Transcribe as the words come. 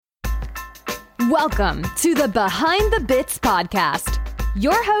Welcome to the Behind the Bits podcast.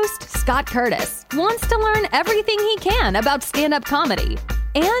 Your host, Scott Curtis, wants to learn everything he can about stand-up comedy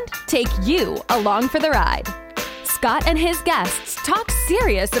and take you along for the ride. Scott and his guests talk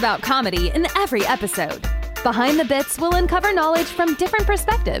serious about comedy in every episode. Behind the Bits will uncover knowledge from different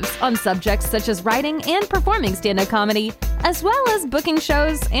perspectives on subjects such as writing and performing stand-up comedy, as well as booking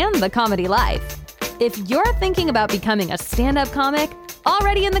shows and the comedy life. If you're thinking about becoming a stand-up comic,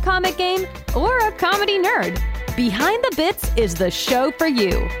 already in the comic game, or a comedy nerd, Behind the Bits is the show for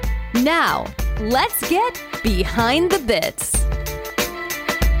you. Now, let's get Behind the Bits.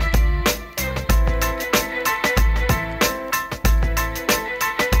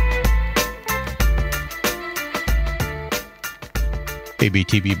 Hey,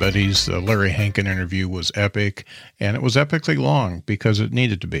 BTB buddies, the Larry Hankin interview was epic, and it was epically long because it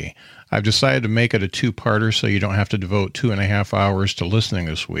needed to be. I've decided to make it a two-parter so you don't have to devote 2.5 hours to listening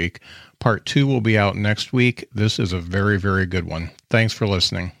this week. Part 2 will be out next week. This is a very, very good one. Thanks for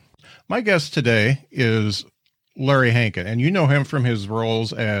listening. My guest today is Larry Hankin, and you know him from his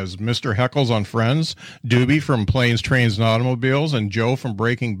roles as Mr. Heckles on Friends, Doobie from Planes, Trains, and Automobiles, and Joe from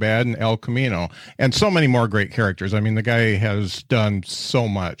Breaking Bad and El Camino, and so many more great characters. I mean, the guy has done so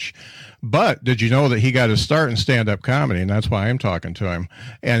much. But did you know that he got his start in stand-up comedy, and that's why I'm talking to him.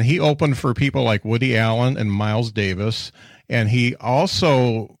 And he opened for people like Woody Allen and Miles Davis, and he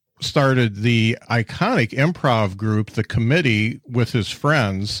also started the iconic improv group, The Committee, with his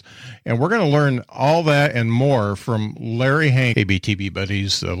friends. And we're going to learn all that and more from Larry Hankin. Hey, BTB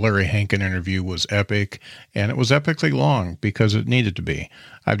buddies, the Larry Hankin interview was epic, and it was epically long because it needed to be.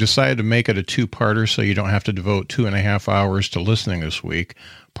 I've decided to make it a two-parter so you don't have to devote 2.5 hours to listening this week.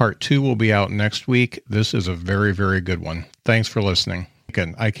 Part 2 will be out next week. This is a very, very good one. Thanks for listening.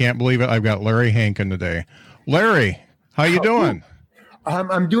 I can't believe it. I've got Larry Hankin today. Larry, how you doing?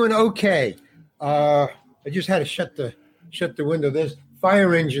 I'm doing okay. I just had to shut the window. There's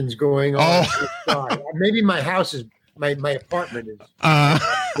fire engines going on. Maybe my house is my apartment is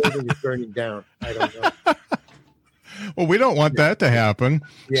building is burning down. I don't know. Well, we don't want that to happen.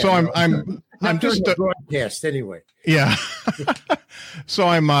 Yeah, so no, I'm just broadcast anyway. Yeah. So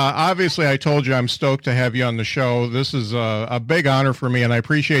I'm obviously I told you I'm stoked to have you on the show. This is a big honor for me, and I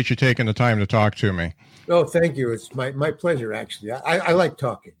appreciate you taking the time to talk to me. Oh, thank you. It's my pleasure, actually. I like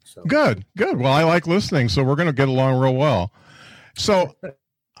talking. So. Good. Well, I like listening, so we're going to get along real well. So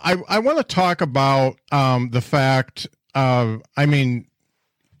I want to talk about the fact of, I mean,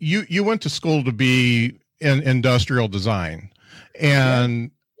 you went to school to be in industrial design,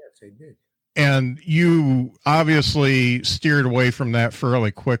 and yes, I did. And you obviously steered away from that fairly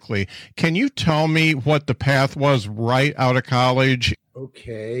quickly. Can you tell me what the path was right out of college?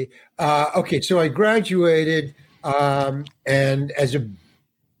 Okay. So I graduated, and as an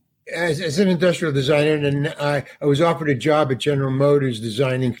industrial designer, and I was offered a job at General Motors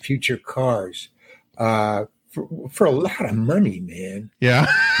designing future cars, for a lot of money, man. Yeah.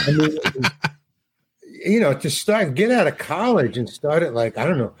 I mean, to get out of college and start at like, I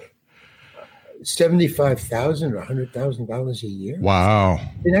don't know, $75,000 or $100,000 a year. Wow.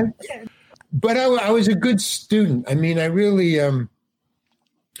 But I was a good student. I mean, I really, I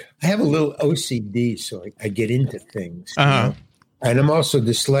have a little OCD, so I get into things. Uh-huh. And I'm also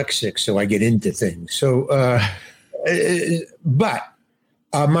dyslexic, so I get into things. So, but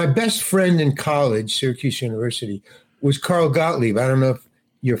my best friend in college, Syracuse University, was Carl Gottlieb. I don't know if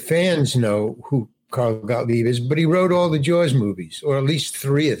your fans know who Carl Gottlieb is, but he wrote all the Jaws movies, or at least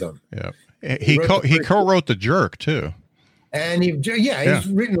 3 of them. Yeah. He co-wrote The Jerk too, and he's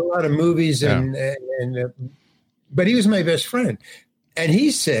written a lot of movies, but he was my best friend, and he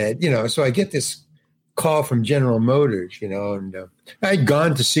said, so I get this call from General Motors, and I'd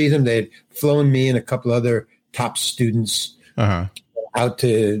gone to see them. They'd flown me and a couple other top students out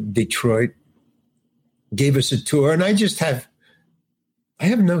to Detroit, gave us a tour, and I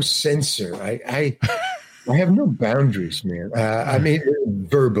have no censor. I have no boundaries, man. I mean,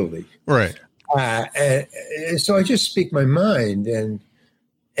 verbally. Right. So I just speak my mind, and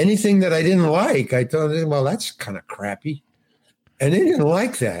anything that I didn't like, I told them, well, that's kind of crappy. And they didn't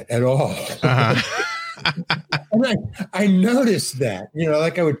like that at all. And I noticed that,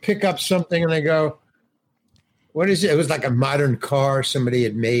 like I would pick up something and I go, what is it? It was like a modern car somebody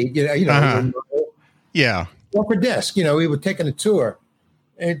had made, Yeah. Upper desk, we were taking a tour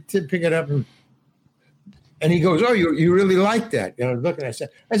and to pick it up and he goes, oh, you really like that? Look, I said,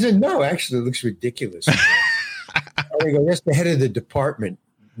 no, actually, it looks ridiculous. And he goes, that's the head of the department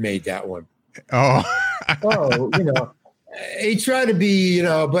made that one. Oh. He tried to be,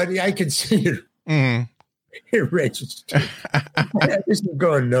 but I could see it. Mm-hmm. it registered. This is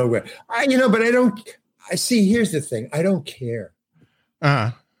going nowhere. But I don't. I see. Here's the thing. I don't care.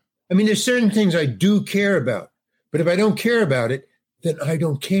 Uh-huh. I mean, there's certain things I do care about, but if I don't care about it, then I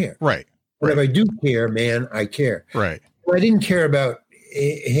don't care. Right. But if I do care, man, I care. Right. Well, I didn't care about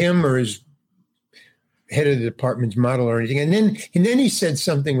him or his head of the department's model or anything. And then he said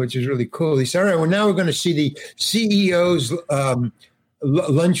something which is really cool. He said, all right, well, now we're going to see the CEO's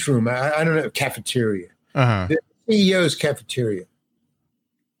lunchroom. I don't know, cafeteria. Uh-huh. The CEO's cafeteria.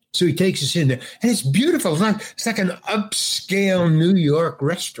 So he takes us in there. And it's beautiful. It's like an upscale New York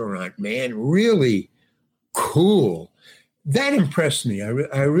restaurant, man. Really cool. That impressed me. I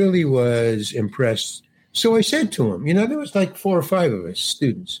really was impressed. So I said to him, there was like 4 or 5 of us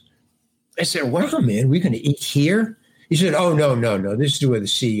students. I said, wow, man, we're going to eat here? He said, oh, no. This is where the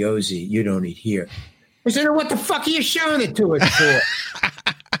CEOs eat. You don't eat here. I said, what the fuck are you showing it to us for?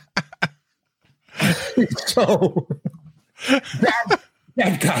 So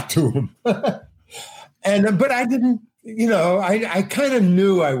that got to him. But I didn't, I kind of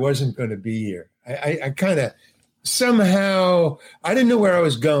knew I wasn't going to be here. I kind of somehow, I didn't know where I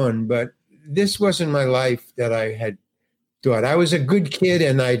was going, but this wasn't my life that I had thought. I was a good kid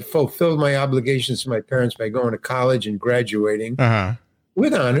and I'd fulfilled my obligations to my parents by going to college and graduating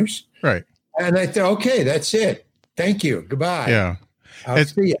with honors. Right. And I thought, okay, that's it. Thank you. Goodbye. Yeah. I'll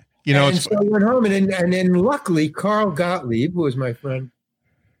see you. So I went home and then luckily Carl Gottlieb, who was my friend,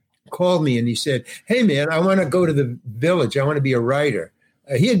 called me and he said, hey, man, I want to go to the Village. I want to be a writer.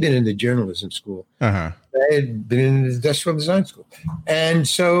 He had been in the journalism school. I had been in the industrial design school. And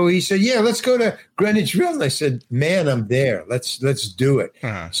so he said, yeah, let's go to Greenwich Village. And I said, man, I'm there. Let's do it.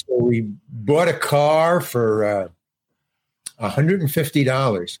 So we bought a car for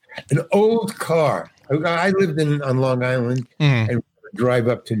 $150, an old car. I lived on Long Island and drive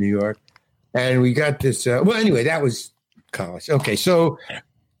up to New York. And we got this. Anyway, that was college. Okay, so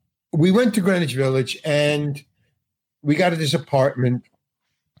we went to Greenwich Village and we got this apartment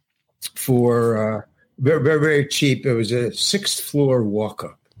for very, very, very cheap. It was a 6th floor walk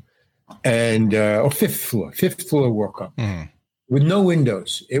up and or 5th floor walk up with no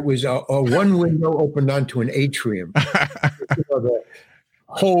windows. It was a one window opened onto an atrium, the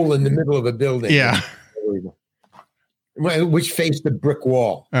hole in the middle of a building. Yeah. Which faced the brick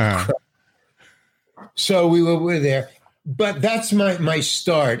wall. So we were there. But that's my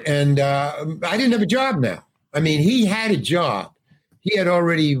start. And I didn't have a job now. I mean, he had a job. He had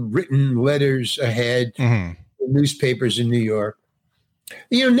already written letters ahead in newspapers in New York.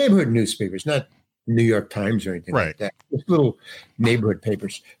 Neighborhood newspapers, not New York Times or anything like that. Just little neighborhood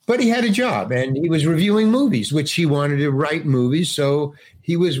papers. But he had a job, and he was reviewing movies, which he wanted to write movies. So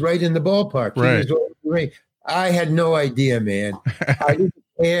he was right in the ballpark. Right. I had no idea, man. I didn't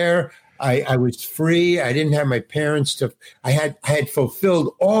care. I was free. I didn't have my parents to. I had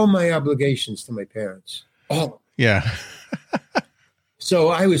fulfilled all my obligations to my parents. All. Yeah. So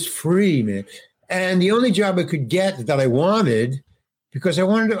I was free, man. And the only job I could get that I wanted, because I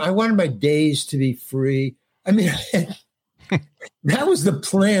wanted my days to be free. I mean, that was the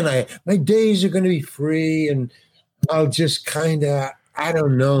plan. My days are going to be free, and I'll just kind of, I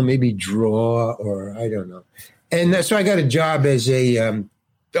don't know, maybe draw or I don't know. And so I got a job as the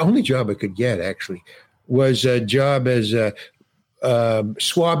only job I could get actually was a job as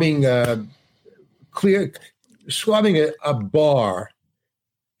swabbing a bar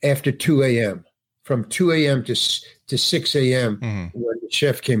after 2 a.m. From 2 a.m. to 6 a.m. When the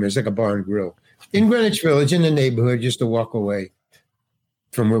chef came in. It was like a bar and grill in Greenwich Village in the neighborhood, just a walk away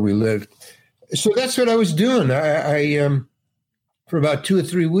from where we lived. So that's what I was doing. I for about 2 or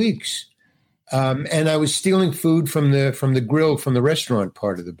 3 weeks. And I was stealing food from the grill, from the restaurant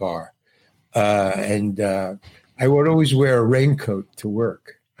part of the bar. And I would always wear a raincoat to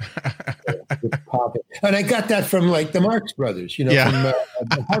work. And I got that from like the Marx Brothers, from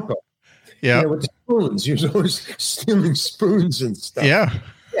Harpo. Yeah. With the spoons. He was always stealing spoons and stuff. Yeah.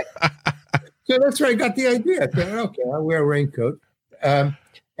 So that's where I got the idea. I thought, okay, I'll wear a raincoat. And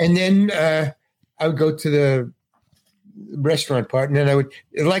then I would go to the restaurant part, and then I would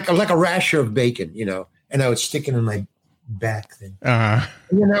like a rasher of bacon, and I would stick it in my back thing. And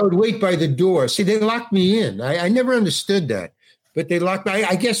then I would wait by the door. See, they locked me in. I never understood that, but they locked me.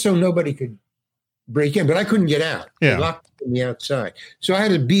 I guess so nobody could break in, but I couldn't get out. Yeah. They locked me outside. So I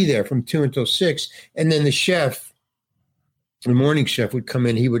had to be there from 2 until 6. And then the morning chef would come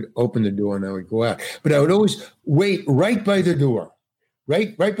in. He would open the door and I would go out. But I would always wait right by the door,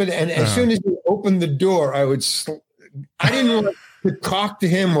 right by the, and as soon as he opened the door, I didn't want to talk to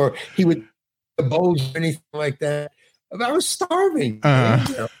him or he would bulge or anything like that. I was starving.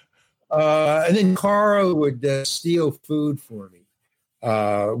 And then Carl would steal food for me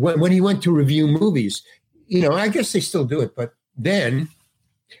when he went to review movies. I guess they still do it, but then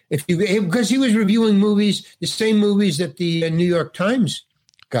because he was reviewing movies, the same movies that the New York Times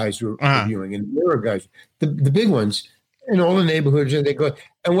guys were reviewing, and the Mirror guys, the big ones, in all the neighborhoods, and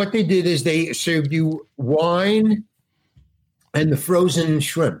and what they did is they served you wine and the frozen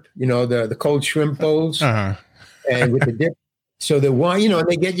shrimp, the cold shrimp bowls, and with the dip. So the wine, and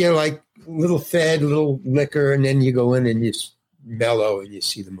they get you like little liquor, and then you go in and you mellow and you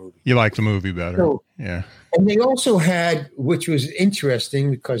see the movie. You like the movie better. So, yeah. And they also had, which was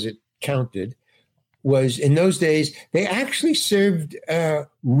interesting because it counted, was in those days, they actually served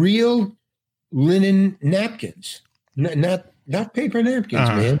real linen napkins, not paper napkins,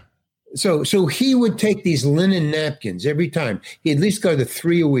 man. So he would take these linen napkins every time. He'd at least go to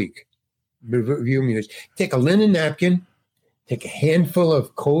 3 a week. Review me. Take a linen napkin, take a handful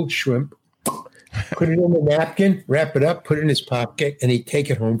of cold shrimp, put it in the napkin, wrap it up, put it in his pocket, and he'd take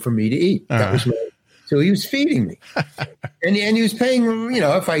it home for me to eat. That was so he was feeding me. and he was paying,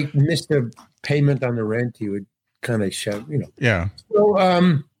 if I missed a payment on the rent, he would kind of shove, Yeah.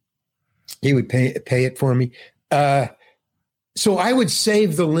 So he would pay it for me. So I would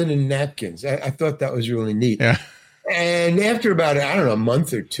save the linen napkins. I thought that was really neat. Yeah. And after about, a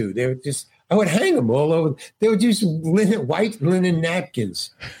month or two, I would hang them all over. They would use white linen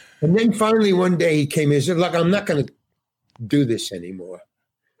napkins. And then finally one day he came in and said, look, I'm not going to do this anymore.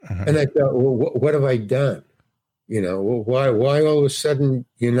 And I thought, well, what have I done? Why all of a sudden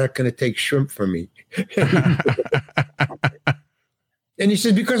you're not going to take shrimp from me? And he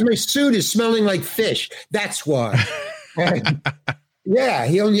said, because my suit is smelling like fish. That's why. And, yeah,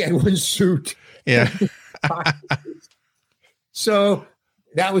 he only had one suit. Yeah. So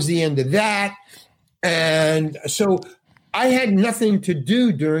that was the end of that. And so I had nothing to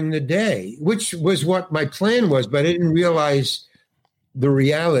do during the day, which was what my plan was, but I didn't realize the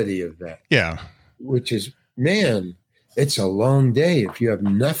reality of that. Yeah. Which is, man, it's a long day if you have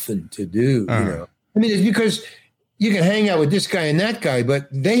nothing to do, I mean, it's because you can hang out with this guy and that guy, but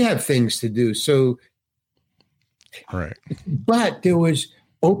they have things to do. So, right. But there was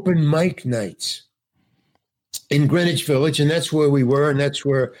open mic nights in Greenwich Village, and that's where we were, and that's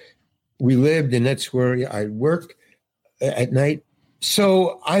where we lived, and that's where I worked at night.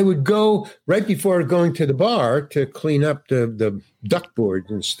 So I would go right before going to the bar to clean up the duck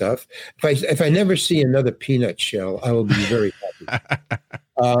boards and stuff. If I never see another peanut shell, I will be very happy.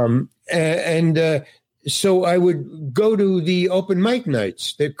 So I would go to the open mic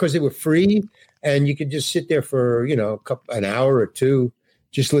nights because they were free, and you could just sit there for an hour or two,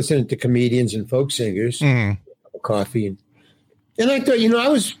 just listening to comedians and folk singers, coffee, and I thought I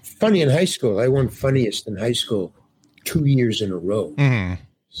was funny in high school. I won funniest in high school 2 years in a row.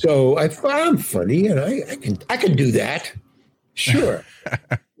 So I thought, I'm funny and I can do that. Sure.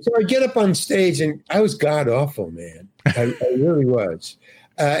 So I get up on stage and I was god awful, man. I really was.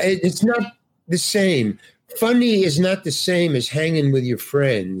 It's not the same. Funny is not the same as hanging with your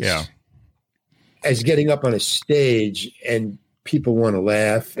friends. Yeah. As getting up on a stage and people want to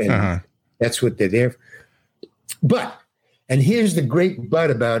laugh and that's what they're there for. But, and here's the great but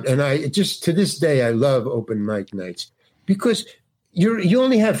about, and I just to this day, I love open mic nights because you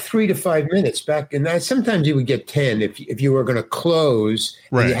only have 3 to 5 minutes back. And sometimes you would get 10 if you were going to close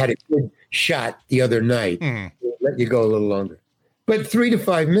and you had a good shot the other night, let you go a little longer, but 3 to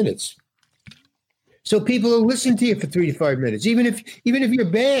 5 minutes. So people will listen to you for 3 to 5 minutes, even if you're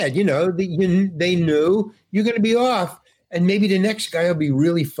bad, they knew you're going to be off and maybe the next guy will be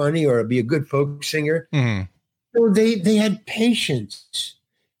really funny or be a good folk singer. So they had patience.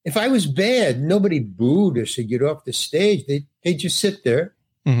 If I was bad, nobody booed or said, get off the stage. They just sit there,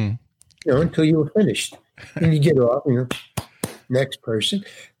 until you were finished. And you get off, next person.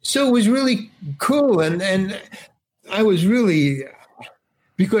 So it was really cool. And I was really,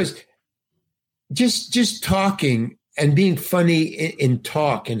 because just talking and being funny in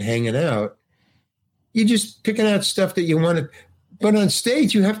talk and hanging out, you're just picking out stuff that you want to, but on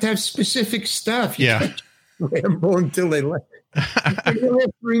stage, you have to have specific stuff. You can't ramble until they left. You only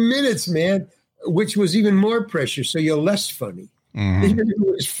have 3 minutes, man, which was even more pressure. So you're less funny. Even if it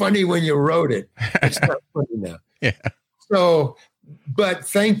was funny when you wrote it, it's not funny now. Yeah. So, but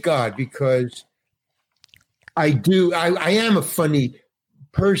thank God, because I am a funny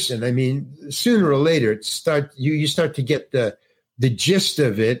person. I mean, sooner or later, you start to get the gist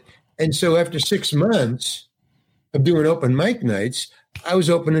of it. And so after 6 months of doing open mic nights, I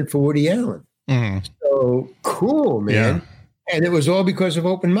was opening for Woody Allen. So cool, man. Yeah. And it was all because of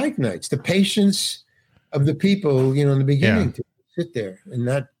open mic nights, the patience of the people, in the beginning to sit there and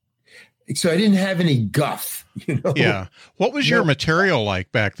not. So I didn't have any guff, Yeah. What was your material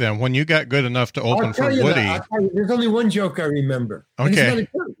like back then when you got good enough to open for Woody? There's only one joke I remember. Okay. It's not a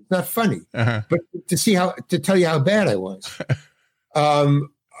joke. It's not funny. Uh-huh. But to tell you how bad I was.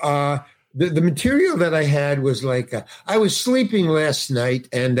 The material that I had was like, I was sleeping last night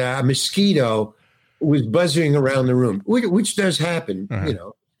and a mosquito was buzzing around the room, which does happen,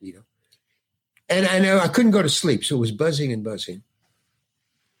 Uh-huh. And I couldn't go to sleep. So it was buzzing and buzzing.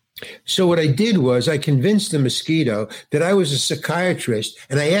 So what I did was I convinced the mosquito that I was a psychiatrist,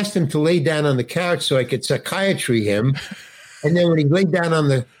 and I asked him to lay down on the couch so I could psychiatry him. And then when he laid down on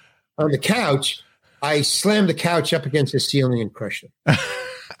the couch, I slammed the couch up against the ceiling and crushed him.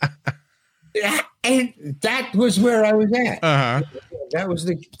 And that was where I was at. Uh-huh. That was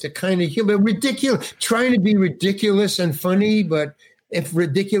the kind of humor. Ridiculous, trying to be ridiculous and funny, but if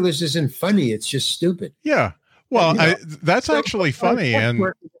ridiculous isn't funny, it's just stupid. Yeah. Well, that's actually funny. And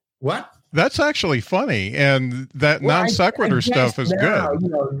what? That's actually funny. And that non sequitur stuff is now,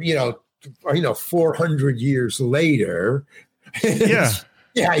 good. 400 years later. Yeah.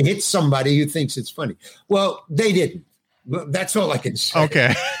 Yeah, I hit somebody who thinks it's funny. Well, they didn't. That's all I can say.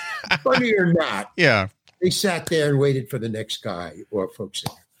 Okay. Funny or not. Yeah. They sat there and waited for the next guy or folks.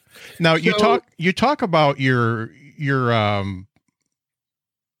 Now you talk about your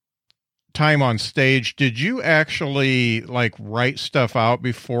time on stage. Did you actually like write stuff out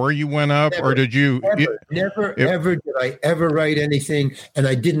before you went up, or did you? Never did I ever write anything, and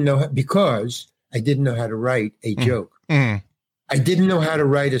I didn't know because I didn't know how to write a joke. Mm. I didn't know how to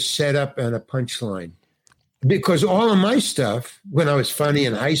write a setup and a punchline, because all of my stuff when I was funny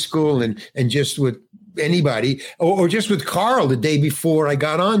in high school and just with anybody or just with Carl the day before I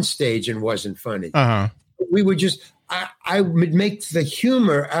got on stage and wasn't funny. Uh-huh. We would just I would make the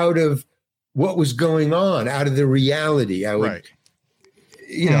humor out of what was going on, out of the reality. I would, right.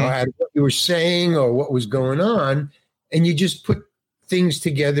 Out of what you were saying or what was going on, and you just put things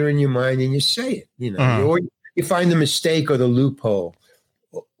together in your mind and you say it, Uh-huh. or you find the mistake or the loophole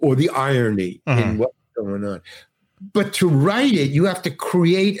or the irony in what's going on. But to write it, you have to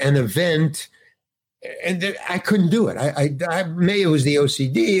create an event, and I couldn't do it. It was the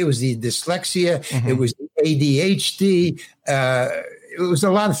OCD, it was the dyslexia, it was the ADHD, it was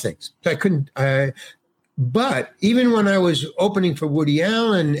a lot of things. So I couldn't. But even when I was opening for Woody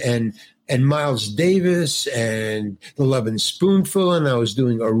Allen and Miles Davis and The Lovin' Spoonful, and I was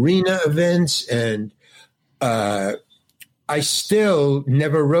doing arena events, and I still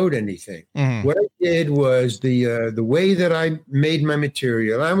never wrote anything. Mm-hmm. What I did was the way that I made my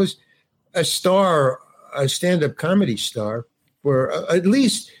material. I was a stand-up comedy star for at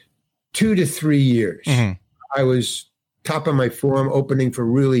least 2 to 3 years. Mm-hmm. I was top of my form, opening for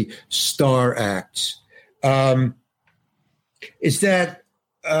really star acts. Is that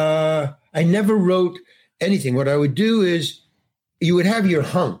I never wrote anything. What I would do is you would have your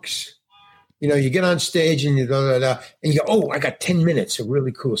hunks. You get on stage and you and you go, oh, I got 10 minutes of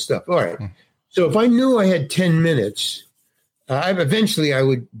really cool stuff. All right. So if I knew I had 10 minutes, eventually I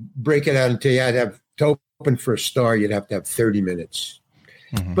would break it out and tell you I'd have to open for a star. You'd have to have 30 minutes.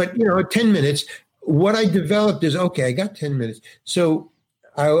 Mm-hmm. But, 10 minutes, what I developed is, okay, I got 10 minutes. So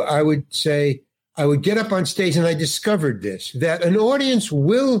I would say, I would get up on stage, and I discovered this, that an audience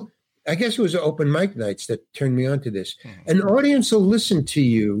will, I guess it was open mic nights that turned me on to this. Mm-hmm. An audience will listen to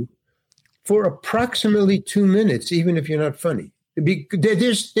you for approximately 2 minutes, even if you're not funny. They're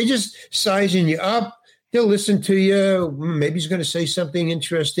just sizing you up. They'll listen to you. Maybe he's going to say something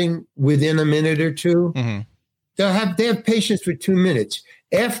interesting within a minute or two. Mm-hmm. They have patience for 2 minutes.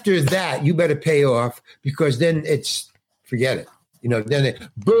 After that, you better pay off, because then forget it. Then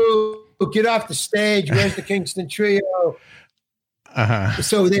boo, get off the stage. Where's the Kingston Trio? Uh-huh.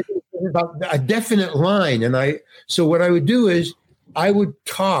 So there's about a definite line. So what I would do is I would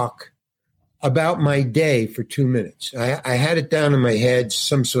talk about my day for 2 minutes. I had it down in my head,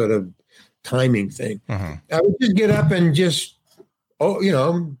 some sort of timing thing. Uh-huh. I would just get up and just,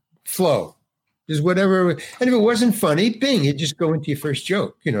 flow. Just whatever. And if it wasn't funny, bing, you just go into your first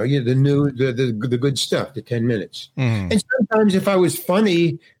joke. The good stuff, the 10 minutes. Mm-hmm. And sometimes if I was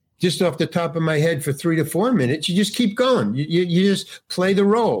funny just off the top of my head for 3 to 4 minutes, you just keep going. You just play the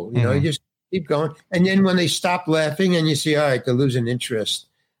role. You just keep going. And then when they stop laughing and you see, all right, they're losing interest,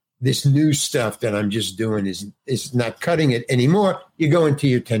 this new stuff that I'm just doing is not cutting it anymore, you go into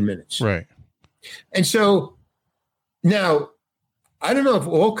your 10 minutes. Right. And so now, I don't know if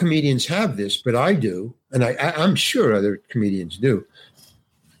all comedians have this, but I do. And I'm sure other comedians do.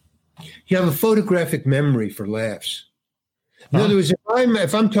 You have a photographic memory for laughs. In other words,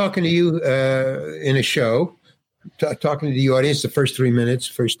 if I'm talking to you in a show, talking to the audience, the first 3 minutes,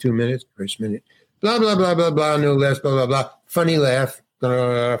 first 2 minutes, first minute, blah, blah, blah, blah, blah, no less, blah, blah, blah, funny laugh,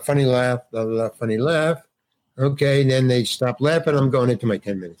 funny laugh, blah, blah, blah, funny laugh. Okay, and then they stop laughing. I'm going into my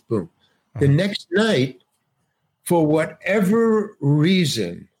 10 minutes. Boom. The next night, for whatever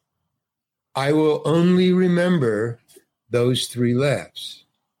reason, I will only remember those 3 laughs.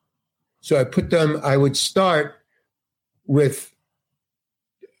 So I would start with,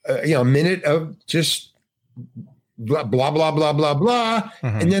 a minute of just blah, blah, blah, blah, blah, blah.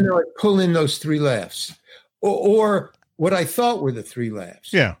 And then I would pull in those 3 laughs or what I thought were the 3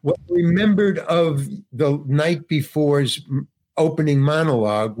 laughs. Yeah. What I remembered of the night before's opening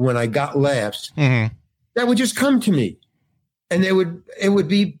monologue when I got laughs, that would just come to me. And it would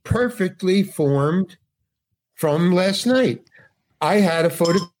be perfectly formed from last night. I had a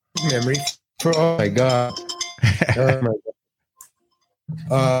photographic memory for, oh my God.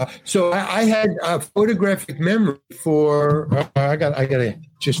 So I had a photographic memory for, I'm going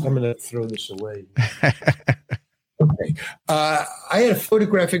to throw this away. Okay. I had a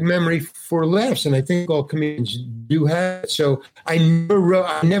photographic memory for laughs, and I think all comedians do have it. So I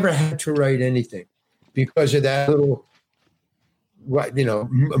never had to write anything because of that little,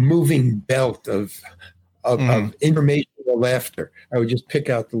 moving belt of information or laughter. I would just pick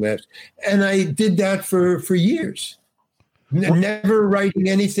out the laughs. And I did that for years. Never writing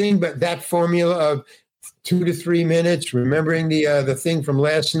anything but that formula of 2 to 3 minutes, remembering the thing from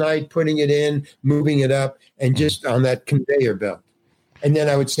last night, putting it in, moving it up, and just on that conveyor belt. And then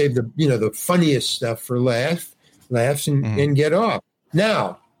I would save the funniest stuff for laughs and get off.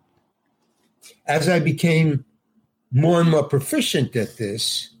 Now, as I became more and more proficient at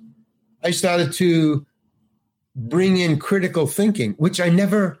this, I started to bring in critical thinking, which I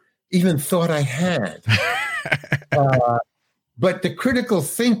never even thought I had. But the critical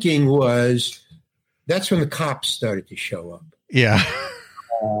thinking that's when the cops started to show up. Yeah.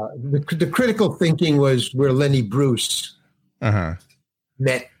 The critical thinking was where Lenny Bruce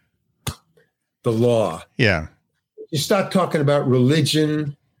met the law. Yeah. You start talking about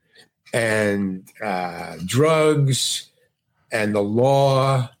religion and drugs and the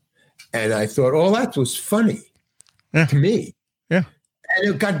law. And I thought all that was funny to me. Yeah.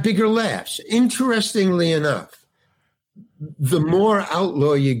 And it got bigger laughs. Interestingly enough, the more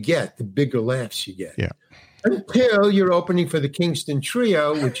outlaw you get, the bigger laughs you get. Yeah. Until you're opening for the Kingston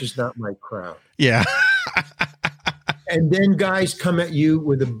Trio, which is not my crowd. Yeah. And then guys come at you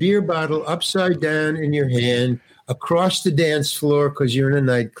with a beer bottle upside down in your hand across the dance floor because you're in a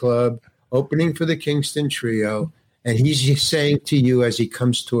nightclub opening for the Kingston Trio. And he's just saying to you as he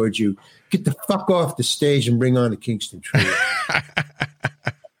comes towards you, get the fuck off the stage and bring on the Kingston Trio.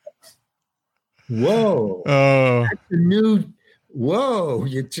 Whoa. Oh. That's a new, whoa.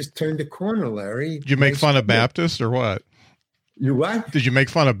 You just turned the corner, Larry. Did you make fun of Baptist or what? You what? Did you make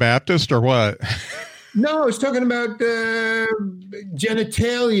fun of Baptist or what? No, I was talking about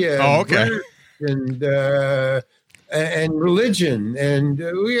genitalia. Oh, okay. And religion and,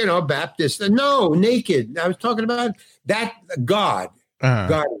 Baptist. No, naked. I was talking about that God.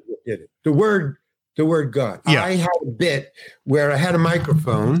 God did it. The word God. Yeah. I had a bit where I had a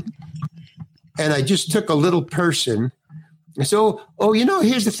microphone and I just took a little person. So,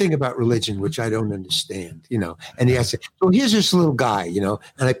 here's the thing about religion, which I don't understand, And he said, here's this little guy, and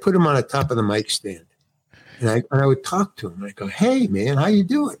I put him on the top of the mic stand. And I would talk to him. I go, hey, man, how you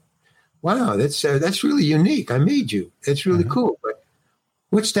doing? Wow, that's really unique. I made you. That's really cool. But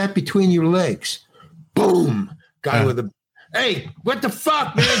what's that between your legs? Boom. Guy with a, hey, what the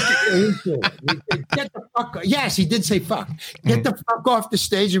fuck, man? He said, get the fuck off. Yes, he did say fuck. Get the fuck off the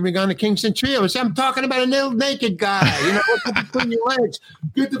stage and bring on the Kingston Trio. So I'm talking about a little naked guy. What's between your legs?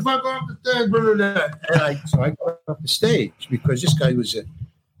 Get the fuck off the stage. So I got off the stage because this guy was,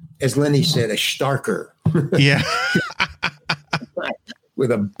 as Lenny said, a starker. Yeah.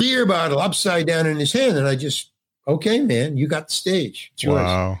 With a beer bottle upside down in his hand. And I just, okay, man, you got the stage. It's yours.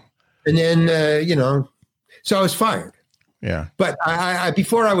 Wow. And then, so I was fired. Yeah. But I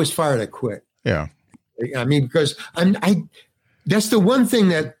before I was fired, I quit. Yeah. I mean, because that's the one thing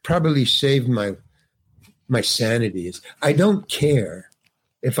that probably saved my sanity is I don't care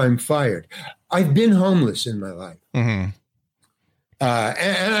if I'm fired. I've been homeless in my life. Mm-hmm.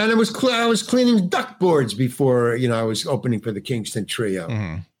 And I was cleaning duck boards before, I was opening for the Kingston Trio.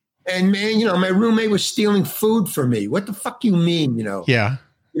 Mm-hmm. And man, my roommate was stealing food for me. What the fuck you mean, Yeah.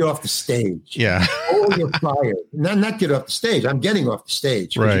 Get off the stage. Yeah. Oh, you're fired. Not get off the stage. I'm getting off the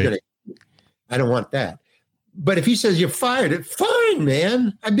stage. Right. I don't want that. But if he says you're fired, fine,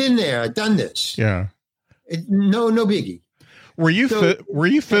 man. I've been there. I've done this. Yeah. No biggie. Were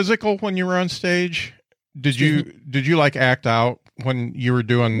you physical when you were on stage? Did you like act out when you were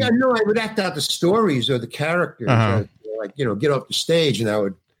doing? Yeah, no, I would act out the stories or the characters. Like, get off the stage and I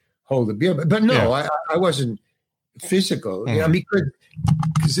would hold the beer. But no, I wasn't physical.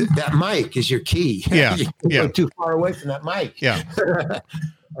 Because that mic is your key. Yeah, you go too far away from that mic. Yeah.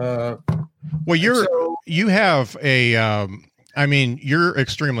 Well, you have a. You're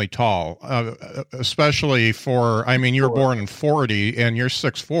extremely tall, especially you were born in 40 and you're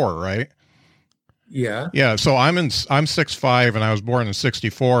 6'4", right? Yeah. Yeah. So I'm 6'5" and I was born in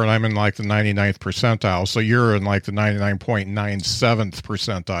 64 and I'm in like the 99th percentile. So you're in like the 99.97th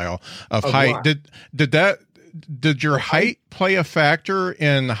percentile of height. What? Did your height play a factor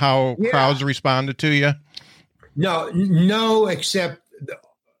in how crowds responded to you? No, except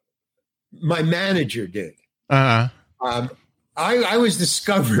my manager did. I was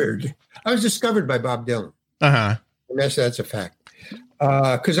discovered by Bob Dylan. And that's a fact.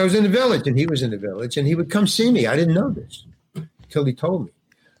 Because I was in the Village and he was in the Village and he would come see me. I didn't know this until he told me.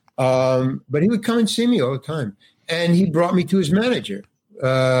 But he would come and see me all the time. And he brought me to his manager.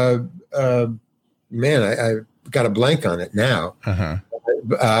 Man, I got a blank on it now.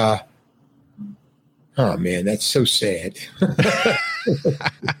 Oh, man, that's so sad.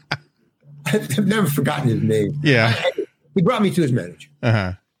 I've never forgotten his name. Yeah. He brought me to his manager.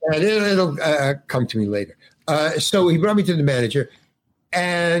 And it'll come to me later. So he brought me to the manager,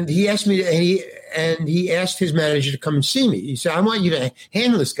 and he asked me he asked his manager to come and see me. He said, I want you to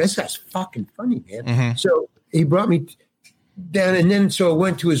handle this guy. This guy's fucking funny, man. So he brought me down, and then so I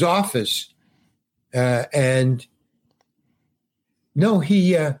went to his office. And no,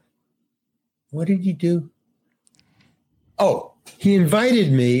 what did he do? Oh, he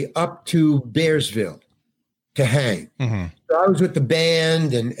invited me up to Bearsville to hang. So I was with the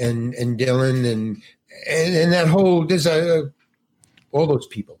band and Dylan and that whole, there's all those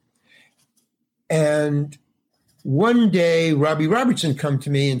people. And one day, Robbie Robertson come to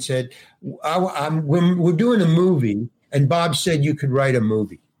me and said, we're doing a movie, and Bob said you could write a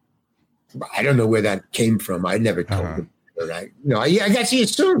movie. I don't know where that came from. I never told him. I guess he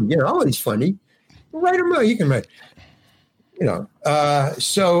assumed, he's funny. Write a movie, you can write.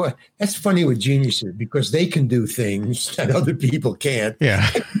 So that's funny with geniuses because they can do things that other people can't. Yeah.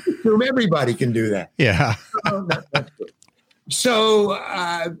 Everybody can do that. Yeah. So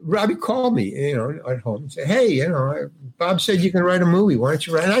Robbie called me, at home and said, hey, Bob said you can write a movie. Why don't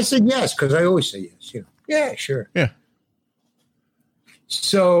you write? And I said, yes, because I always say yes. Yeah, sure. Yeah.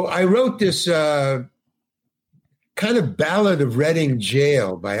 So I wrote this kind of Ballad of Reading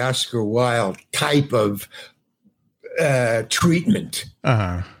Jail by Oscar Wilde type of treatment.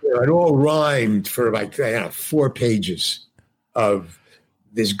 It all rhymed for like 4 pages of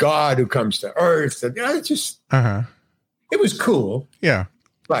this God who comes to Earth. It just it was cool. Yeah,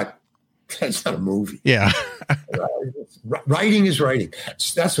 but it's not a movie. Yeah, writing is writing.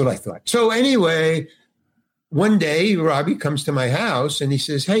 That's what I thought. So anyway. One day, Robbie comes to my house and he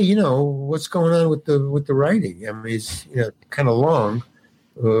says, hey, what's going on with the writing? I mean, it's kind of long.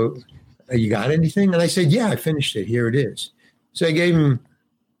 You got anything? And I said, yeah, I finished it. Here it is. So I gave him,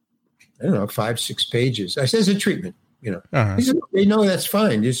 5-6 pages. I said, it's a treatment, He said, okay, no, that's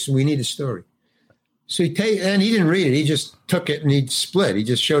fine. We need a story. So and he didn't read it. He just took it and he split. He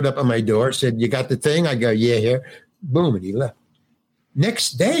just showed up on my door, said, you got the thing? I go, yeah, here. Boom, and he left.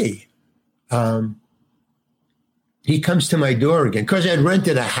 Next day, he comes to my door again because I had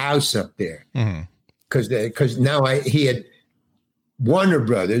rented a house up there. Because now he had Warner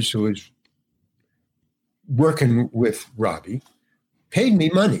Brothers, who was working with Robbie, paid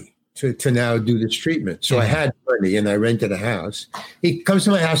me money to now do this treatment. So I had money and I rented a house. He comes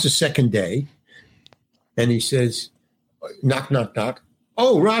to my house the second day and he says, knock, knock, knock.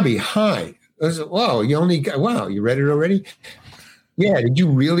 Oh, Robbie, hi. I said, wow, you read it already? Yeah, did you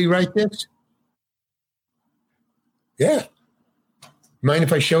really write this? Yeah. Mind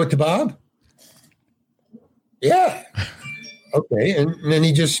if I show it to Bob? Yeah. Okay. And then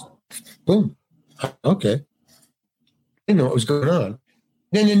he just, boom. Okay. I didn't know what was going on.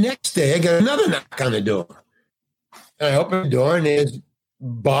 Then the next day, I got another knock on the door. And I open the door, and there's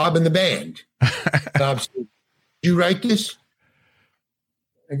Bob and the band. Bob said, did you write this?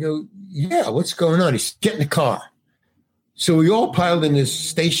 I go, yeah, what's going on? He said, get in the car. So we all piled in this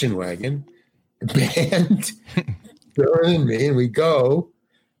station wagon, the band, Dylan and me, and we go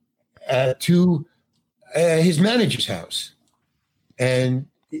to his manager's house. And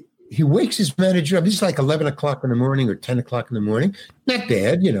he wakes his manager up. It's like 11 o'clock in the morning or 10 o'clock in the morning. Not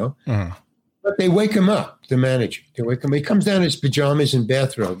bad, But they wake him up, the manager. They wake him. He comes down in his pajamas and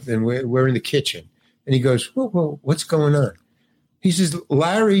bathrobe, and we're in the kitchen. And he goes, whoa, what's going on? He says,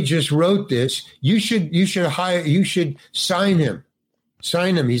 Larry just wrote this. You should sign him.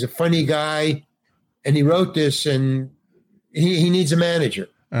 Sign him. He's a funny guy. And he wrote this, and he needs a manager.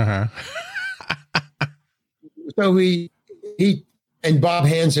 Uh-huh. So and Bob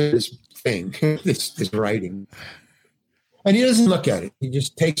hands him this thing, this writing. And he doesn't look at it. He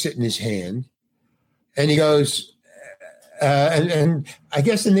just takes it in his hand. And he goes, and I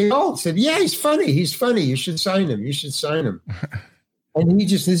guess, and they all said, yeah, he's funny. He's funny. You should sign him. You should sign him. And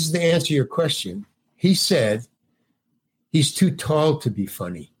this is the answer to your question. He said, he's too tall to be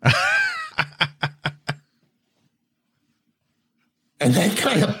funny. And that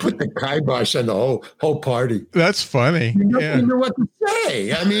kind of put the kibosh on the whole party. That's funny. You don't know what to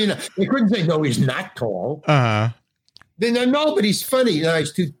say. I mean, they couldn't say, no, he's not tall. Uh-huh. Then no, but he's funny. No,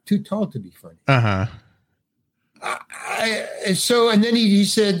 he's too tall to be funny. Uh-huh. So, and then he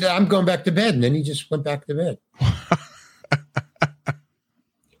said, I'm going back to bed. And then he just went back to bed.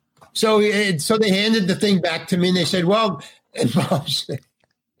 So they handed the thing back to me, and they said, well, and Bob said,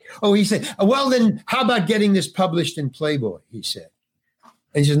 he said, well, then how about getting this published in Playboy? He said.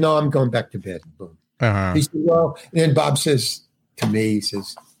 And he says, no, I'm going back to bed. Boom. Uh-huh. He said, well, and then Bob says to me, he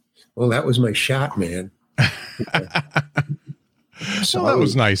says, well, that was my shot, man. So that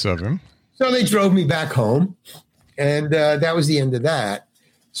was nice of him. So they drove me back home, and that was the end of that.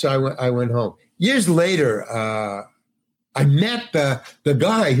 So I went home. Years later, I met the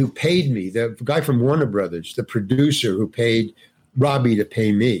guy who paid me, the guy from Warner Brothers, the producer who paid Robbie to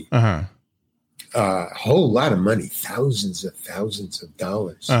pay me. Uh-huh. A whole lot of money, thousands of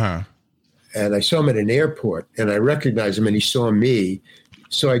dollars. Uh-huh. And I saw him at an airport, and I recognized him, and he saw me.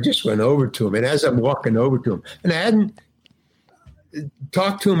 So I just went over to him. And as I'm walking over to him, and I hadn't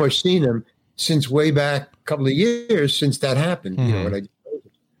talked to him or seen him since way back a couple of years since that happened. Mm-hmm. You know, when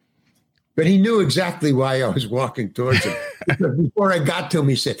but he knew exactly why I was walking towards him. Because before I got to him,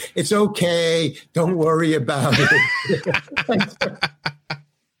 he said, it's okay. Don't worry about it.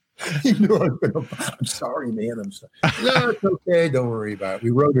 He knew I was going to, I'm sorry, man. I'm sorry. No, it's okay. Don't worry about it. We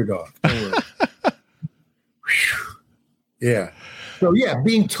wrote it off. Don't worry. Yeah. So, yeah,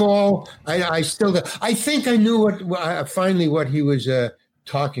 being tall, I think I knew finally what he was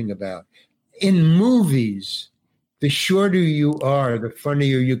talking about. In movies, the shorter you are, the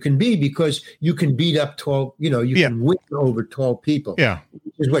funnier you can be, because you can beat up tall, you can win over tall people. Yeah.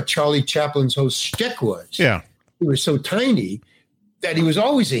 Which is what Charlie Chaplin's whole shtick was. Yeah. He was so tiny that he was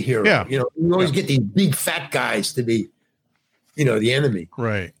always a hero. Yeah. You always get these big fat guys to be, the enemy.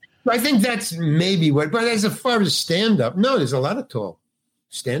 Right. So I think that's maybe but as far as stand-up, no, there's a lot of tall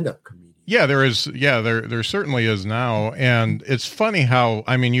stand-up comedians. Yeah, there is. Yeah, there certainly is now. And it's funny how,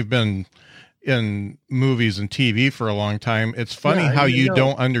 you've been in movies and TV for a long time. It's funny how you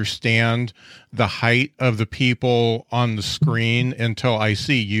don't understand the height of the people on the screen until I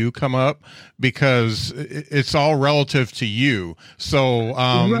see you come up, because it's all relative to you. So,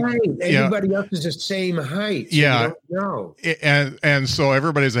 right. Everybody else is the same height. So yeah. You don't know. And so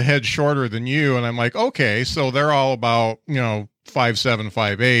everybody's a head shorter than you. And I'm like, okay, so they're all about, 5'7",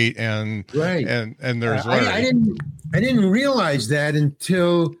 5'8", and right. And there's Larry. I didn't realize that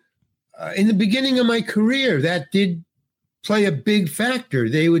until in the beginning of my career. That did play a big factor.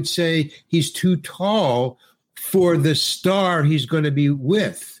 They would say he's too tall for the star he's going to be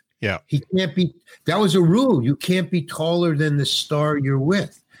with. Yeah. He can't be. That was a rule. You can't be taller than the star you're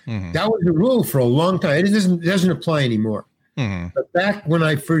with. Mm-hmm. That was a rule for a long time. It doesn't apply anymore. Mm-hmm. But back when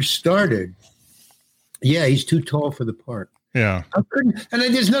I first started, he's too tall for the part. Yeah. I couldn't, and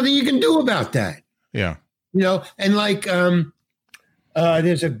there's nothing you can do about that. Yeah. And like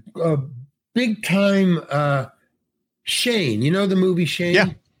there's a big time Shane. You know the movie Shane? Yeah.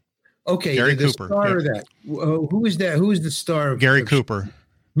 Okay. Gary the Cooper. Star of that. Who is that? Who is the star of Gary Cooper?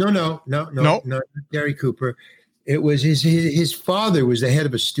 No, not Gary Cooper. It was his father was the head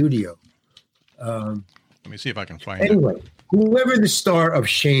of a studio. Let me see if I can find it. Anyway, whoever the star of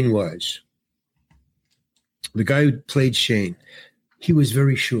Shane was, the guy who played Shane, he was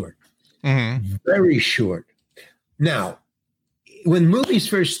very short. Mm-hmm. Very short. Now, when movies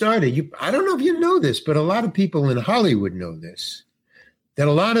first started, I don't know if you know this, but a lot of people in Hollywood know this, that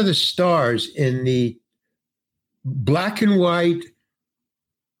a lot of the stars in the black and white,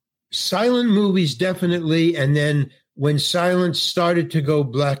 silent movies definitely, and then when silence started to go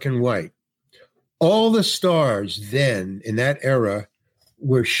black and white, all the stars then in that era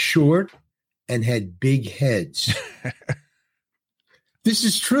were short and had big heads. This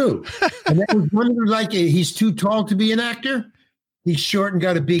is true. And that was one of the, like, he's too tall to be an actor. He's short and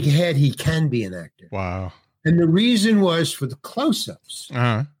got a big head. He can be an actor. Wow. And the reason was for the close-ups.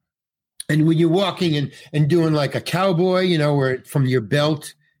 Uh-huh. And when you're walking and doing like a cowboy, you know, where from your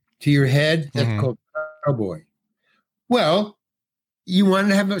belt to your head, that's called cowboy. Well, you want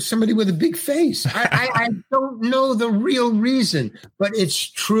to have somebody with a big face. I don't know the real reason, but it's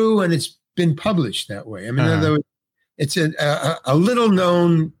true, and it's been published that way. I mean, in other words, it's a little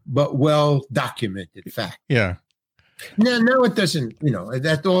known but well documented fact. Yeah. Now it doesn't. You know,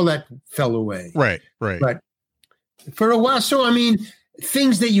 that fell away. Right. But for a while, so I mean,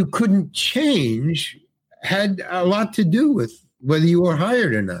 things that you couldn't change had a lot to do with whether you were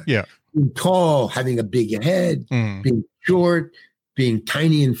hired or not. Yeah. Being tall, having a big head, being short, being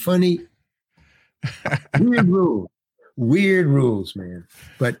tiny and funny. Weird rules, man.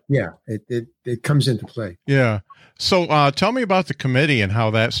 But yeah, it comes into play. Yeah. So tell me about the committee and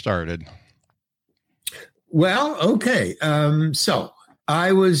how that started. Well, okay. So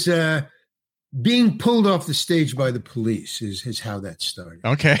I was being pulled off the stage by the police is how that started.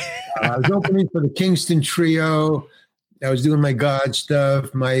 Okay. I was opening for the Kingston Trio. I was doing my God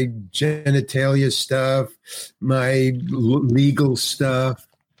stuff, my genitalia stuff, my legal stuff.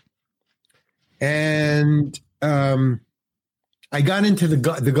 And I got into the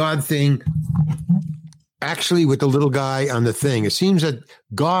God thing actually with the little guy on the thing. It seems that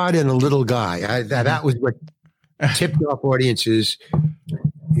God and a little guy, that was what tipped off audiences.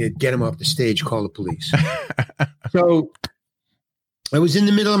 You'd get him off the stage, call the police. So I was in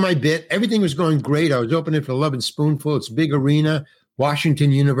the middle of my bit. Everything was going great. I was opening for Love and Spoonful. It's a big arena,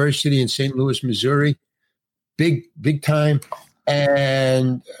 Washington University in St. Louis, Missouri. Big time.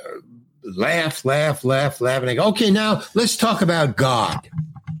 And laugh. And I go, okay, now let's talk about God.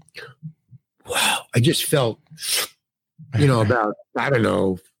 Wow. I just felt, about, I don't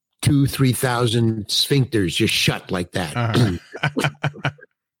know, 2,000-3,000 sphincters just shut like that.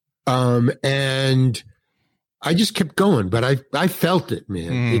 And I just kept going, but I felt it,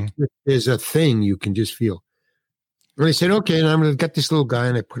 man. It is a thing you can just feel. And I said, okay, and I'm going to get this little guy,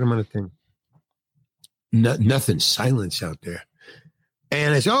 and I put him on a thing. Nothing, silence out there.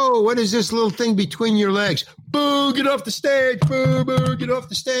 And I said, oh, what is this little thing between your legs? Boo, get off the stage. Boo, get off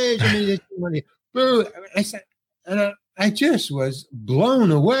the stage. I mean, boo. I said, and I just was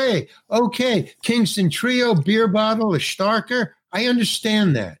blown away. Okay, Kingston Trio, beer bottle, a Starker. I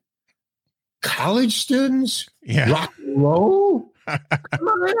understand that. College students? Yeah. Rock and roll? Come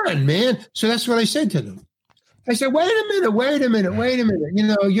on, man. So that's what I said to them. I said, wait a minute.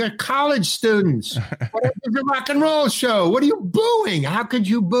 You're college students. What is a rock and roll show? What are you booing? How could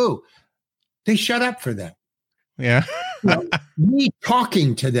you boo? They shut up for that. Yeah. Me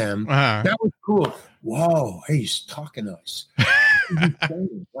talking to them, that was cool. Whoa, hey, he's talking to us.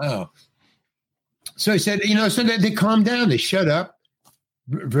 Wow. So I said, so they calmed down. They shut up.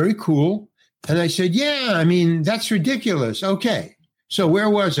 Very cool. And I said, yeah, I mean, that's ridiculous. Okay. So where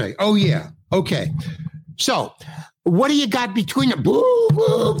was I? Oh, yeah. Okay. So what do you got between the boo,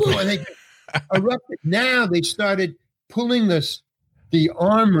 boo, boo? And they erupted. Now they started pulling the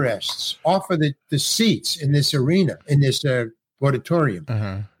armrests off of the seats in this arena, in this auditorium.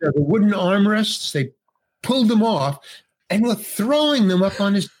 So the wooden armrests, they pulled them off and were throwing them up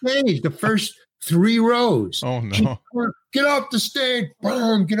on the stage, the first 3 rows. Oh, no. Get off the stage.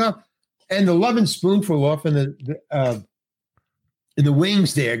 Boom, get up. And the Love and Spoonful off in the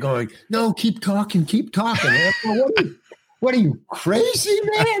wings there going, no, keep talking. What are you, crazy,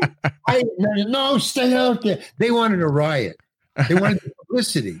 man? No, stay out there. They wanted a riot. They wanted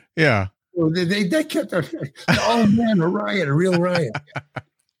publicity. Yeah. So they kept, oh, man, a riot, a real riot.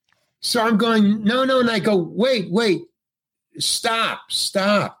 So I'm going, no. And I go, wait, stop.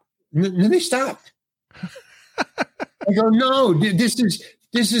 And then they stopped. I go, no,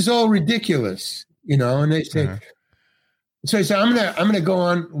 this is all ridiculous, And they said, so I said, I'm gonna go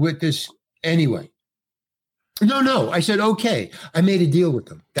on with this anyway. No. I said, okay. I made a deal with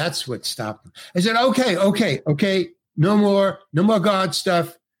them. That's what stopped them. I said, okay. No more God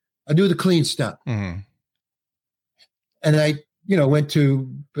stuff. I'll do the clean stuff. And I,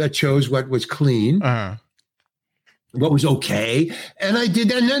 I chose what was clean. What was okay, and I did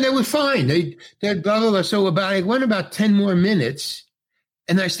that, and then they were fine. They blah blah blah. So I went about 10 more minutes,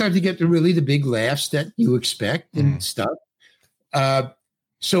 and I started to get the big laughs that you expect and stuff.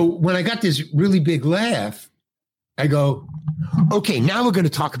 So when I got this really big laugh, I go, okay, now we're going to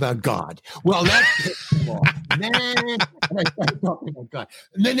talk about God. Well, that pissed them off, man. And I started talking about God,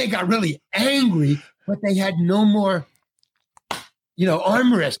 and then they got really angry, but they had no more.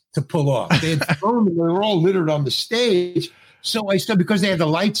 Armrests to pull off. They had thrown them. They were all littered on the stage. So I said, because they had the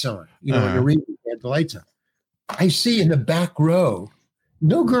lights on, in the arena, they had the lights on. I see in the back row,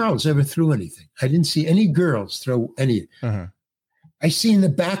 no girls ever threw anything. I didn't see any girls throw any. I see in the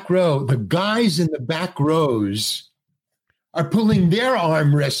back row, the guys in the back rows are pulling their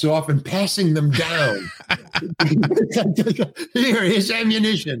armrests off and passing them down. Here, here's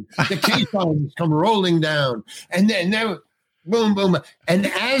ammunition. The caissons come rolling down. And then boom, boom. And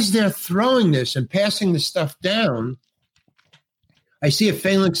as they're throwing this and passing the stuff down, I see a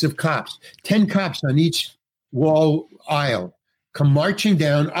phalanx of cops, 10 cops on each wall aisle, come marching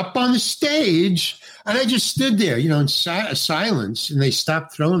down up on the stage. And I just stood there, in silence. And they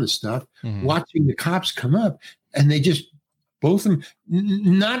stopped throwing the stuff, watching the cops come up. And they just, both of them,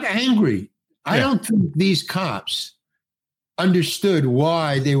 not angry. I don't think these cops understood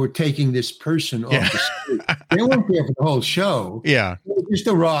why they were taking this person off the street. They weren't there for the whole show. Yeah. They just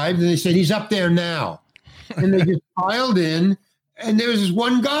arrived and they said, he's up there now. And they just piled in. And there was this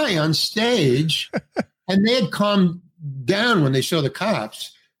one guy on stage. And they had calmed down when they saw the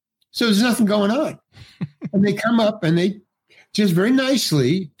cops. So there's nothing going on. And they come up and they just very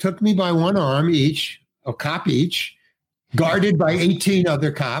nicely took me by one arm each, a cop each, guarded by 18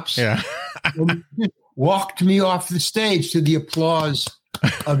 other cops. Yeah. And just walked me off the stage to the applause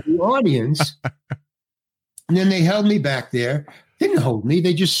of the audience. And then they held me back there. Didn't hold me.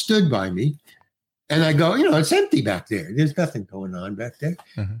 They just stood by me. And I go, it's empty back there. There's nothing going on back there.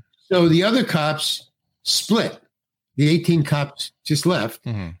 Uh-huh. So the other cops split. The 18 cops just left.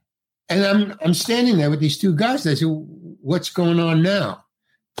 Mm-hmm. And I'm standing there with these two guys. And I said, what's going on now?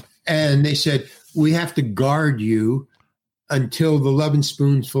 And they said, we have to guard you until the Lovin'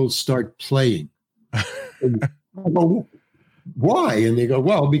 Spoonfuls start playing. And I go, why? And they go,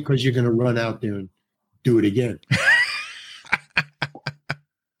 well, because you're going to run out there and do it again.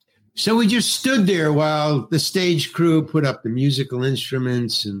 So we just stood there while the stage crew put up the musical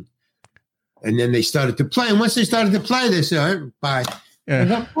instruments and then they started to play. And once they started to play, they said, all right, bye.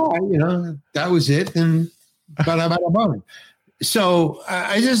 Yeah. Thought, bye. That was it. And bada. So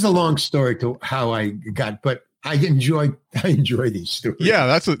this is a long story to how I got, but I enjoy these stories. Yeah,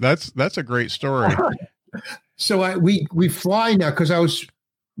 that's a great story. So we fly now because I was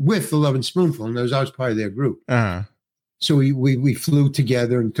with the Lovin' Spoonful and I was part of their group. Uh-huh. So we flew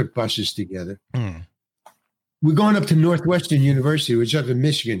together and took buses together. Mm. We're going up to Northwestern University, which is up in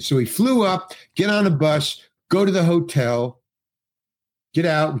Michigan. So we flew up, get on a bus, go to the hotel, get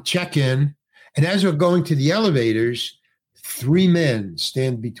out, we check in, and as we're going to the elevators, 3 men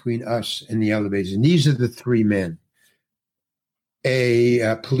stand between us and the elevators. And these are the 3 men.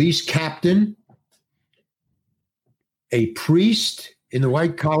 A police captain, a priest in the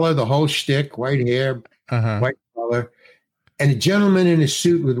white collar, the whole shtick, white hair, white collar, and a gentleman in a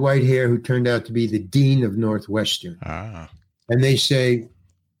suit with white hair who turned out to be the dean of Northwestern. Ah. And they say,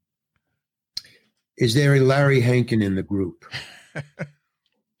 is there a Larry Hankin in the group?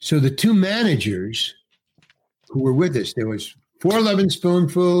 So the 2 managers who were with us, there was 4 Lovin'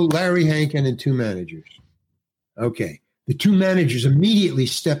 Spoonful, Larry Hankin, and 2 managers. Okay. The 2 managers immediately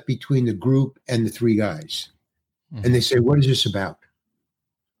stepped between the group and the 3 guys. Mm-hmm. And they say, what is this about?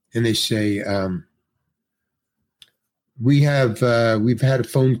 And they say, we've had a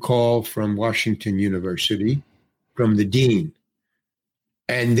phone call from Washington University, from the dean.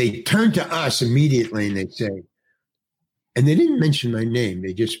 And they turn to us immediately and they say, and they didn't mention my name.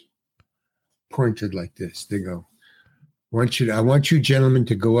 They just pointed like this. They go, I want you gentlemen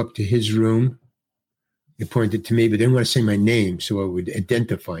to go up to his room. They pointed to me, but they didn't want to say my name, so it would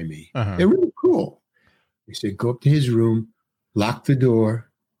identify me. Uh-huh. They're really cool. They said, go up to his room, lock the door,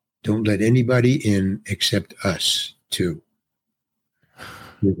 don't let anybody in except us 2.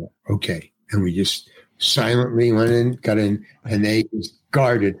 Okay. And we just silently went in, got in, and they just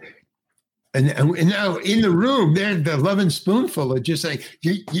guarded. And now in the room, they're the Lovin' Spoonful are just like,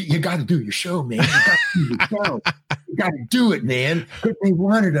 you got to do your show, man. You got to do your show. You got to do it, man. But they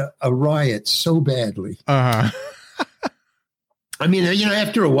wanted a riot so badly. Uh-huh. I mean,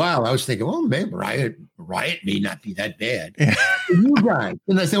 after a while, I was thinking, well, man, riot may not be that bad. Yeah. For you guys.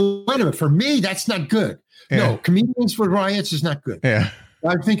 And I said, well, wait a minute. For me, that's not good. Yeah. No, comedians for riots is not good. Yeah.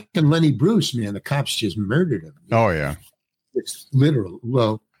 I'm thinking Lenny Bruce, man, the cops just murdered him. Oh, yeah. It's literal.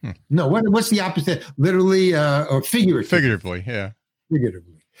 Well, no, what's the opposite? Literally or figuratively? Figuratively, yeah.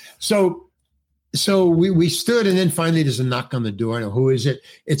 Figuratively. So we stood, and then finally there's a knock on the door. I know, who is it?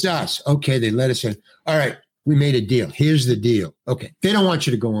 It's us. Okay, they let us in. All right, we made a deal. Here's the deal. Okay, they don't want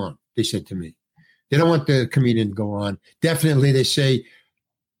you to go on, they said to me. They don't want the comedian to go on. Definitely, they say,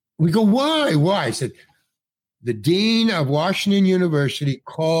 we go, why? I said, the dean of Washington University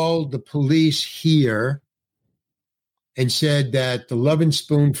called the police here and said that the Lovin'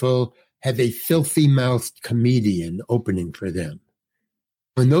 Spoonful have a filthy-mouthed comedian opening for them.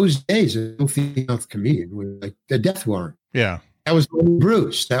 In those days, a filthy-mouthed comedian was like the death warrant. Yeah. That was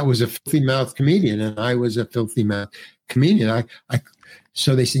Bruce. That was a filthy mouth comedian, and I was a filthy mouth comedian.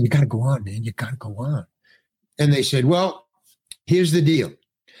 So they said, you got to go on, man. You got to go on. And they said, well, here's the deal.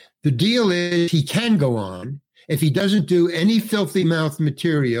 The deal is he can go on if he doesn't do any filthy mouth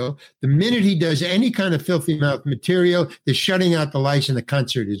material. The minute he does any kind of filthy mouth material, they're shutting out the lights and the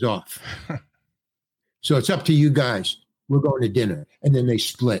concert is off. So it's up to you guys. We're going to dinner. And then they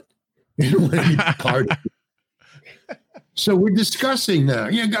split. Party. So we're discussing now.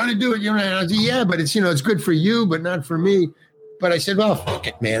 You got to do it. You know, I said, yeah, but it's, it's good for you, but not for me. But I said, well, fuck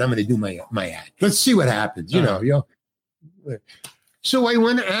it, man. I'm going to do my act. Let's see what happens. You know. So I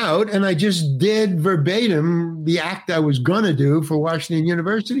went out and I just did verbatim the act I was going to do for Washington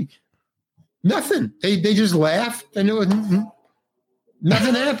University. Nothing. They just laughed and it was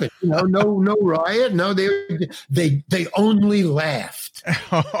nothing happened. No riot. No, they only laughed.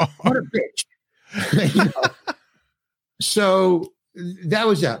 What a bitch. So that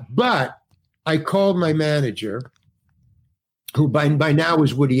was that. But I called my manager, who by now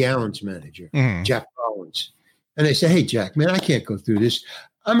was Woody Allen's manager, Jack Collins. And I said, hey, Jack, man, I can't go through this.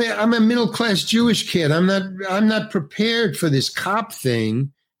 I'm a middle-class Jewish kid. I'm not prepared for this cop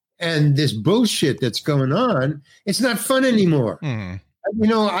thing and this bullshit that's going on. It's not fun anymore. I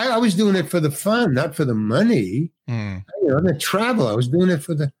was doing it for the fun, not for the money. The travel. I was doing it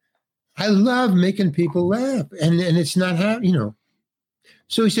for I love making people laugh. And it's not how,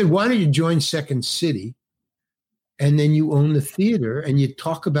 So he said, why don't you join Second City? And then you own the theater and you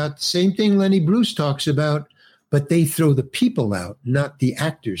talk about the same thing Lenny Bruce talks about, but they throw the people out, not the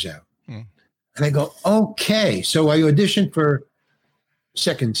actors out. And I go, okay. So I auditioned for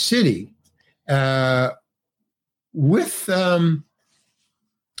Second City with Robin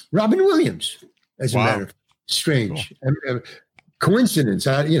Williams, as a matter of fact. Strange. Cool. Coincidence.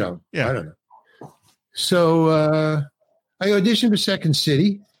 I don't know. So I auditioned for Second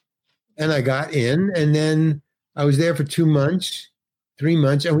City and I got in, and then I was there for 2 months. 3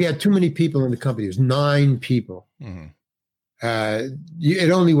 months, and we had too many people in the company. It was 9 people.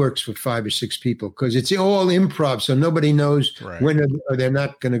 It only works for 5 or 6 people because it's all improv, so nobody knows when they're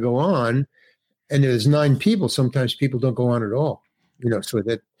not going to go on. And there's 9 people. Sometimes people don't go on at all.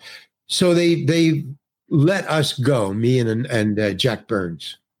 So they let us go. Me and Jack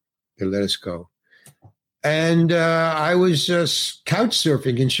Burns. They let us go, and I was couch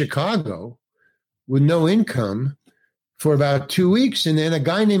surfing in Chicago with no income for about 2 weeks. And then a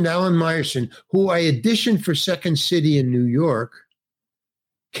guy named Alan Meyerson, who I auditioned for Second City in New York,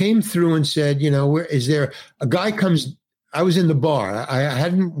 came through and said, where is there a guy comes? I was in the bar. I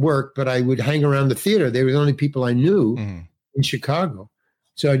hadn't worked, but I would hang around the theater. They were the only people I knew in Chicago.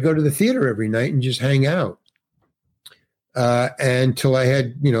 So I'd go to the theater every night and just hang out until I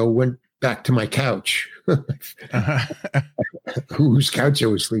had, went back to my couch, whose couch I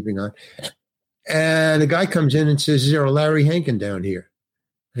was sleeping on. And a guy comes in and says, is there a Larry Hankin down here?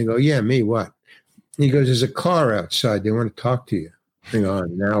 I go, yeah, me, what? And he goes, there's a car outside. They want to talk to you. I go, oh,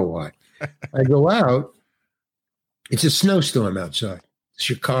 now what? I go out. It's a snowstorm outside,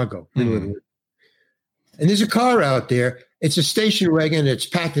 Chicago. And there's a car out there. It's a station wagon. It's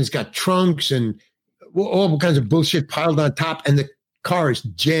packed. It's got trunks and all kinds of bullshit piled on top. And the car is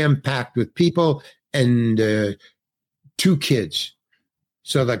jam-packed with people and 2 kids.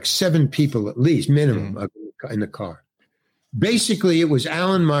 So like 7 people at least, minimum, in the car. Basically, it was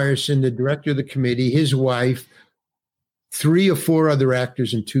Alan Meyerson, the director of the committee, his wife, 3 or 4 other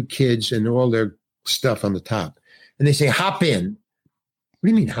actors and 2 kids and all their stuff on the top. And they say, hop in. What do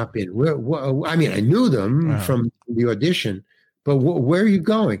you mean hop in? I mean, I knew them from the audition, but where are you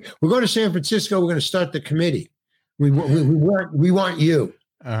going? We're going to San Francisco. We're going to start the committee. We want you.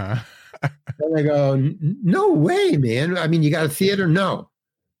 And I go, no way, man. I mean, you got a theater? No.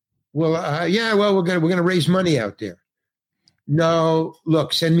 Well, we're going to raise money out there. No,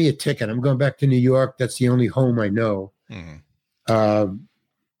 look, send me a ticket. I'm going back to New York. That's the only home I know.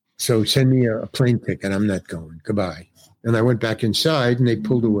 So send me a plane ticket. I'm not going. Goodbye. And I went back inside and they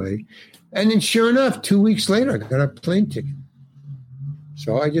pulled away. And then sure enough, 2 weeks later, I got a plane ticket.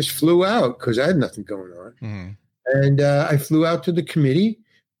 So I just flew out because I had nothing going on. And I flew out to the committee.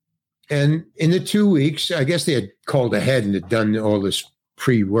 And in the 2 weeks, I guess they had called ahead and had done all this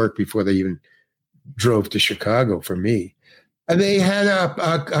pre-work before they even drove to Chicago for me. And they had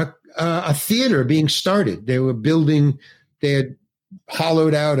a theater being started. They were building, they had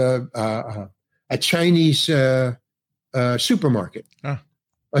hollowed out a Chinese supermarket,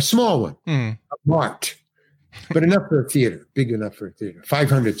 a small one, a mart, but enough for a theater, big enough for a theater,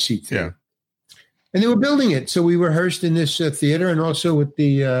 500-seat theater. And they were building it. So we rehearsed in this theater and also with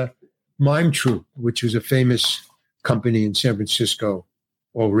the Mime Troupe, which was a famous company in San Francisco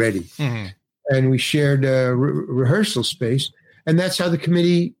already. Mm-hmm. And we shared a rehearsal space. And that's how the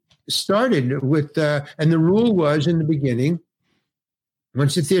committee started with, and the rule was in the beginning,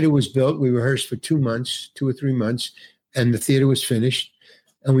 once the theater was built, we rehearsed for 2 or 3 months, and the theater was finished.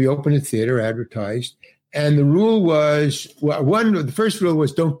 And we opened the theater, advertised. And the rule was, the first rule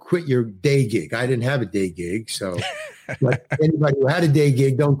was don't quit your day gig. I didn't have a day gig. So like anybody who had a day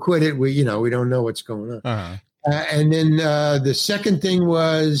gig, don't quit it. We don't know what's going on. Uh-huh. And then the second thing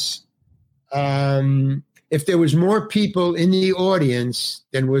was, if there was more people in the audience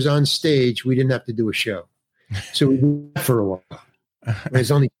than was on stage, we didn't have to do a show. So we did that for a while.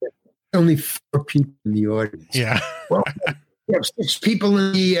 There's only 4 people in the audience. Yeah. Well, we have 6 people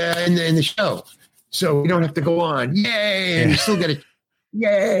in the show, so we don't have to go on. Yay! And we still get it.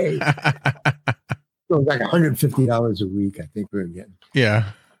 Yay! So it was like $150 a week, I think we were getting.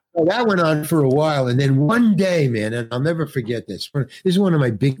 Yeah. So that went on for a while, and then one day, man, and I'll never forget this. This is one of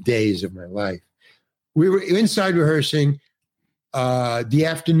my big days of my life. We were inside rehearsing the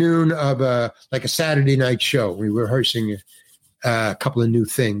afternoon of a Saturday night show. We were rehearsing a couple of new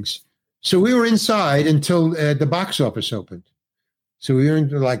things. So we were inside until the box office opened. So we were in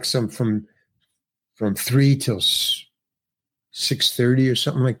from 3 till 6:30 or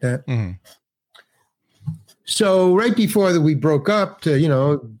something like that. Mm-hmm. So right before that we broke up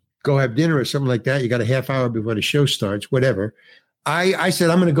to, go have dinner or something like that, you got a half hour before the show starts, whatever. I said,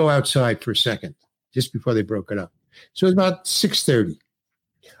 I'm going to go outside for a second, just before they broke it up. So it was about 6:30.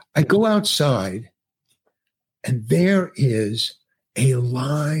 I go outside, and there is a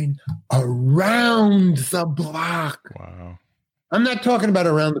line around the block. Wow. I'm not talking about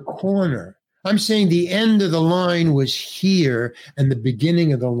around the corner. I'm saying the end of the line was here, and the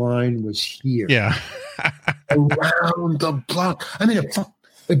beginning of the line was here. Yeah. Around the block. I mean,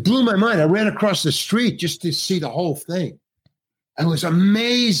 it blew my mind. I ran across the street just to see the whole thing. It was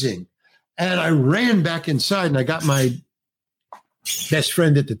amazing. And I ran back inside, and I got my best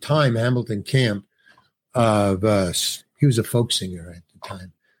friend at the time, Hamilton Camp. He was a folk singer at the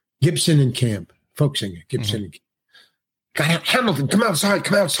time. Gibson and Camp, folk singer, Gibson and Camp. Hamilton, come outside,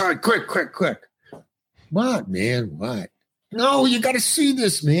 quick. What, man, what? No, you got to see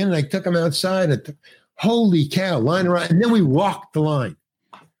this, man. And I took him outside. Holy cow, line around. And then we walked the line.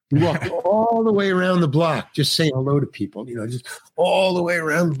 We walked all the way around the block, just saying hello to people, just all the way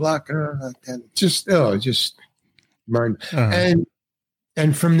around the block. Just mind. Uh-huh.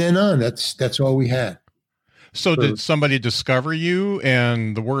 And from then on, that's all we had. So did somebody discover you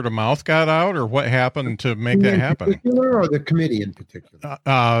and the word of mouth got out, or what happened to make that happen? Or the committee in particular?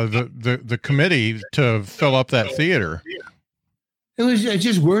 The committee to fill up that theater. It was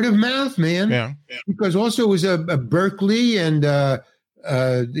just word of mouth, man. Yeah. Because also it was a Berkeley and, the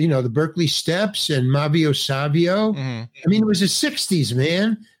Berkeley Steps and Mavio Savio. Mm-hmm. I mean, it was the 60s,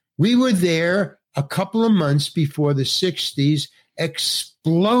 man. We were there a couple of months before the 60s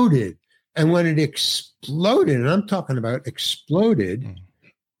exploded. And when it exploded, and I'm talking about exploded,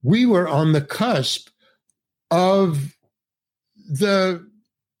 we were on the cusp of the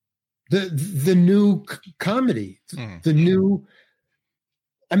new comedy, the new.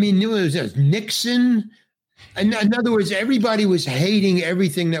 I mean, it was Nixon. In other words, everybody was hating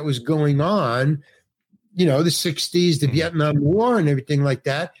everything that was going on. The 60s, the Vietnam War, and everything like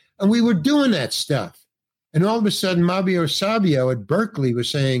that, and we were doing that stuff. And all of a sudden, Mavio Savio at Berkeley was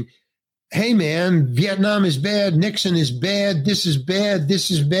saying, hey, man, Vietnam is bad. Nixon is bad. This is bad.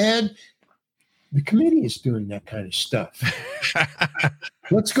 This is bad. The committee is doing that kind of stuff.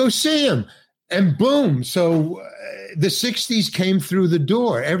 Let's go see him. And boom. So the 60s came through the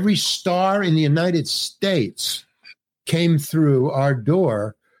door. Every star in the United States came through our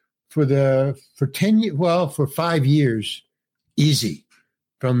door for 5 years, easy.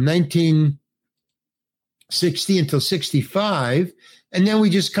 From 1960 until 65. And then we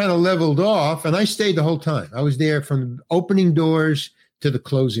just kind of leveled off, and I stayed the whole time. I was there from opening doors to the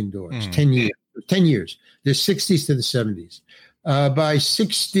closing doors, 10 years. 10 years, the 60s to the 70s. By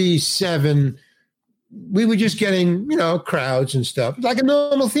 67, we were just getting, crowds and stuff. Like a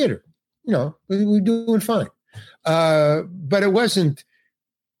normal theater, we were doing fine. But it wasn't,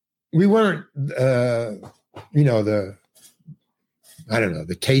 we weren't, the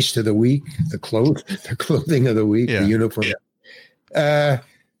taste of the week, the clothing of the week, the uniform.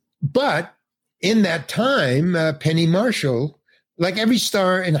 But in that time, Penny Marshall, like every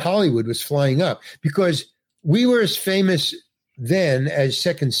star in Hollywood, was flying up because we were as famous then as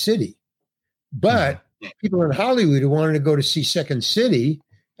Second City. But people in Hollywood who wanted to go to see Second City,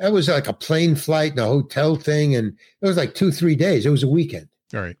 that was like a plane flight and a hotel thing. And it was like 2-3 days. It was a weekend.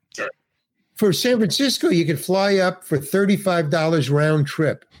 All right. for San Francisco, you could fly up for $35 round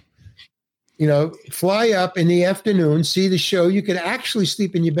trip. Fly up in the afternoon, see the show. You could actually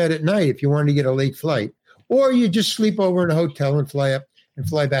sleep in your bed at night if you wanted to get a late flight, or you just sleep over in a hotel and fly up and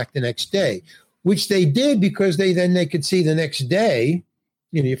fly back the next day, which they did because they could see the next day.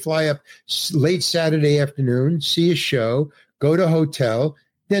 You fly up late Saturday afternoon, see a show, go to a hotel,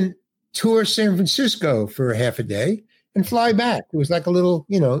 then tour San Francisco for half a day and fly back. It was like a little,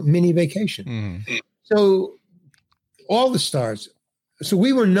 mini vacation. Mm. So all the stars. So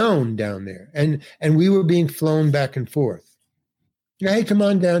we were known down there, and we were being flown back and forth. Hey, come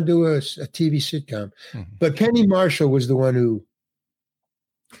on down, do a TV sitcom. Mm-hmm. But Penny Marshall was the one who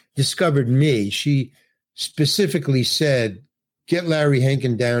discovered me. She specifically said, get Larry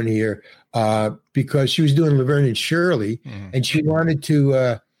Hankin down here because she was doing Laverne and Shirley, and she wanted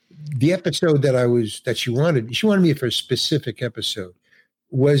to, the episode that she wanted me for a specific episode,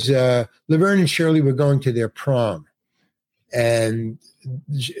 was Laverne and Shirley were going to their prom. And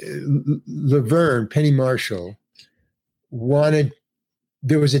Laverne, Penny Marshall,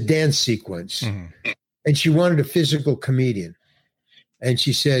 there was a dance sequence, and she wanted a physical comedian. And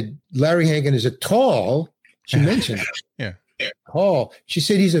she said, Larry Hankin is she mentioned it. Yeah. Tall. She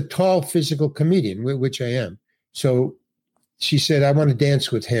said he's a tall physical comedian, which I am. So she said, I want to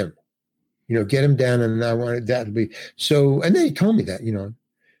dance with him. Get him down, and I wanted that to be. So, and they told me that,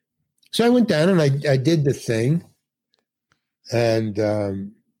 So I went down and I did the thing. And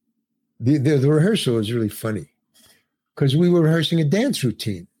the rehearsal was really funny because we were rehearsing a dance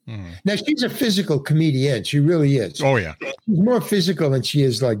routine. Mm. Now, she's a physical comedian. She really is. Oh, yeah. She's more physical than she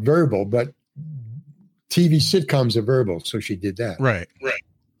is like verbal, but TV sitcoms are verbal. So she did that. Right.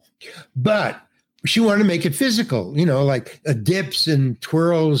 But she wanted to make it physical, like dips and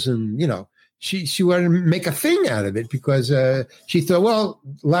twirls and, she wanted to make a thing out of it because she thought, well,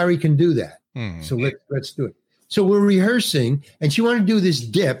 Larry can do that. Mm. So let's do it. So we're rehearsing, and she wanted to do this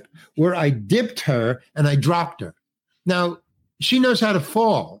dip where I dipped her and I dropped her. Now, she knows how to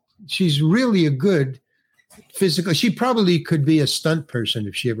fall. She's really a good physical. She probably could be a stunt person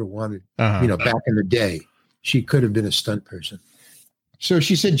if she ever wanted, back in the day. She could have been a stunt person. So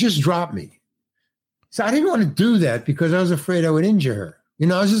she said, just drop me. So I didn't want to do that because I was afraid I would injure her. I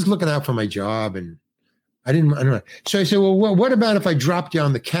was just looking out for my job, and I don't know. So I said, well, what about if I dropped you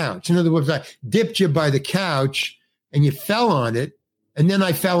on the couch? In other words, I dipped you by the couch and you fell on it, and then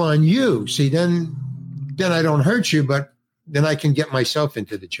I fell on you. See, then I don't hurt you, but then I can get myself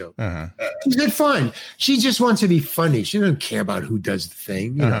into the joke. She said, fine. She just wants to be funny. She doesn't care about who does the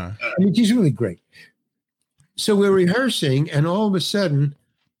thing. I mean, she's really great. So we're rehearsing, and all of a sudden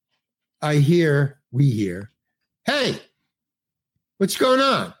we hear, hey, what's going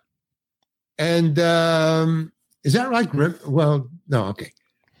on? And is that right? Well, no, okay.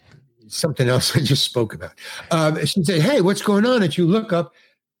 Something else I just spoke about. She said, hey, what's going on? And you look up,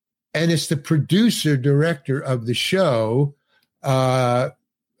 and it's the producer, director of the show, Marshall,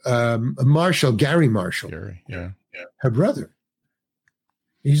 Gary Marshall. Gary, yeah. Her brother.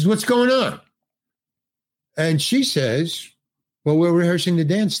 He says, what's going on? And she says, well, we're rehearsing the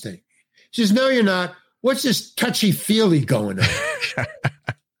dance thing. She says, no, you're not. What's this touchy-feely going on?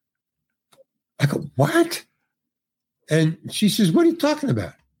 I go, what? And she says, what are you talking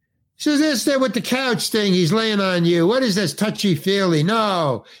about? She says, that's that with the couch thing. He's laying on you. What is this touchy-feely?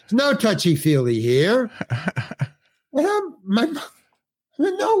 No, there's no touchy-feely here. And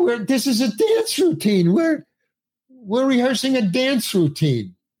this is a dance routine. We're rehearsing a dance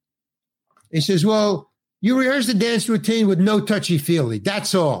routine. He says, well, you rehearse the dance routine with no touchy-feely.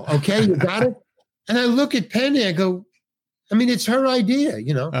 That's all. Okay, you got it? And I look at Penny. I go, I mean, it's her idea,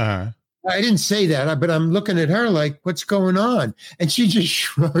 I didn't say that, but I'm looking at her like, what's going on? And she just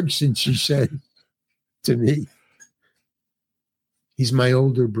shrugs and she said to me, he's my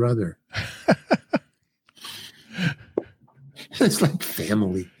older brother. It's like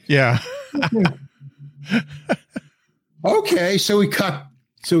family. Yeah. Okay. So we cut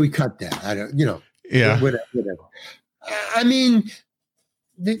that. I don't, yeah. Whatever. I mean,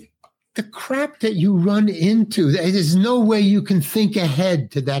 the crap that you run into, there's no way you can think ahead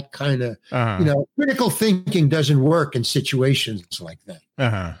to that kind of, critical thinking doesn't work in situations like that.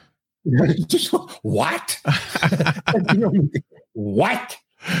 Just what? What?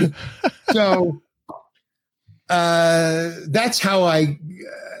 So that's how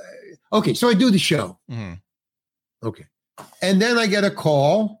okay. So I do the show. Mm-hmm. Okay. And then I get a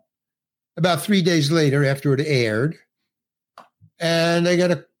call about 3 days later after it aired. And I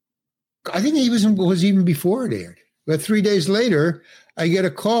think it was even before it aired. But 3 days later, I get a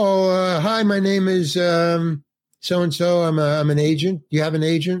call. Hi, my name is so-and-so. I'm an agent. Do you have an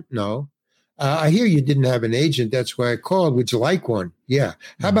agent? No. I hear you didn't have an agent. That's why I called. Would you like one? Yeah.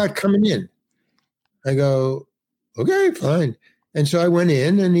 How about coming in? I go, okay, fine. And so I went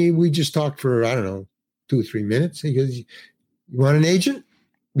in and we just talked for, I don't know, 2 or 3 minutes. He goes, you want an agent?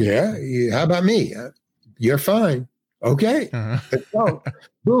 Yeah. How about me? You're fine. Okay. Let's go.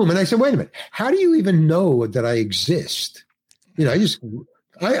 Boom. And I said, wait a minute. How do you even know that I exist? You know,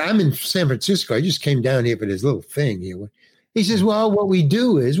 I'm in San Francisco. I just came down here for this little thing here. He says, well, what we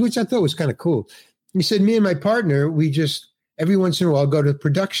do is, which I thought was kind of cool. He said, me and my partner, we just, every once in a while, go to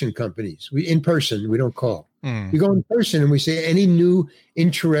production companies. We in person, we don't call. We go in person and we say, any new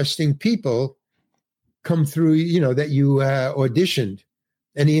interesting people come through, you know, that you auditioned.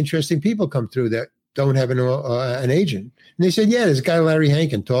 Any interesting people come through that don't have an agent. And they said, yeah, there's a guy, Larry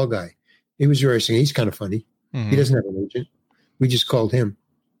Hankin, tall guy. He was racing. He's kind of funny. He doesn't have an agent. We just called him.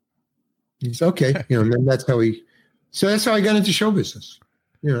 He's okay. You know, and then that's how I got into show business.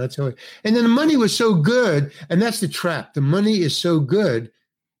 You know, that's how and then the money was so good. And that's the trap. The money is so good.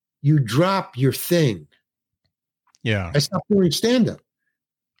 You drop your thing. Yeah. I stopped doing stand-up.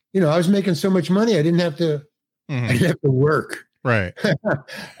 You know, I was making so much money. I didn't have to, I didn't have to work. Right.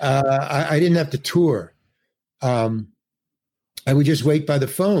 I didn't have to tour. I would just wait by the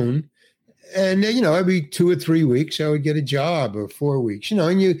phone. And, you know, every 2 or 3 weeks, I would get a job, or 4 weeks, you know,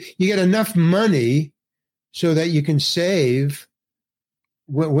 and you get enough money so that you can save,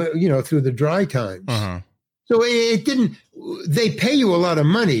 you know, through the dry times. So it didn't, they pay you a lot of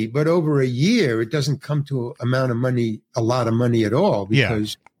money, but over a year, it doesn't come to a lot of money at all,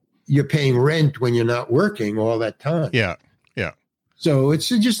 because you're paying rent when you're not working all that time. Yeah. So it's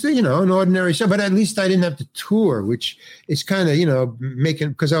just, you know, an ordinary show, but at least I didn't have to tour, which is kind of, you know,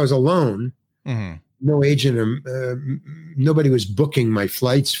 because I was alone, no agent, or nobody was booking my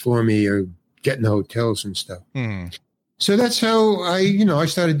flights for me or getting hotels and stuff. So that's how I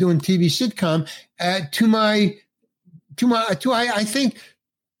started doing TV sitcom I think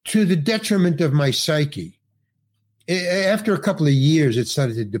to the detriment of my psyche. After a couple of years, it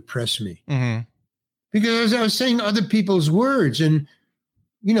started to depress me. Because I was saying other people's words, and,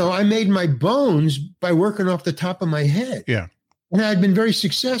 you know, I made my bones by working off the top of my head. Yeah. And I'd been very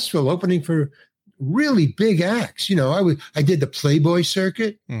successful opening for really big acts. You know, I did the Playboy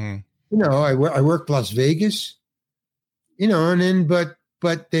circuit. You know, I worked Las Vegas, you know, and then, but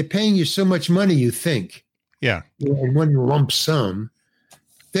they're paying you so much money, you think. Yeah. In one lump sum.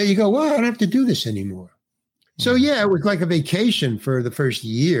 There you go, well, I don't have to do this anymore. So, yeah, it was like a vacation for the first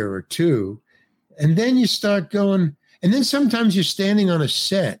year or two. And then you start going, and then sometimes you're standing on a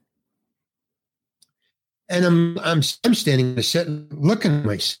set, and I'm standing on a set looking at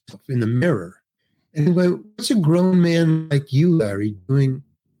myself in the mirror, and I'm going, what's a grown man like you, Larry, doing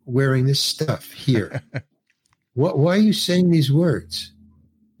wearing this stuff here? Why are you saying these words?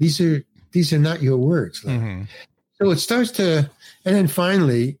 These are not your words, Larry. So it starts to, and then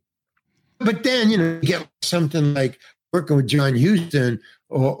finally, but then, you know, you get something like working with John Huston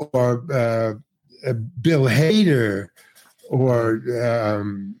or Bill Hader or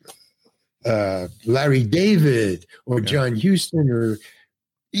Larry David or John Huston, or,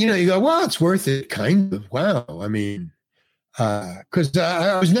 you know, you go, well, it's worth it, kind of. Wow. I mean, because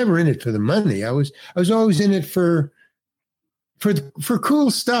I was never in it for the money. I was always in it for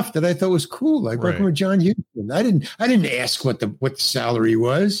cool stuff that I thought was cool, like working with John Huston. I didn't ask what the salary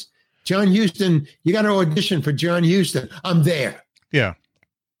was. John Huston, you got to audition for John Huston. I'm there. Yeah.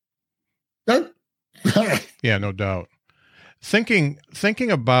 Yeah, no doubt. Thinking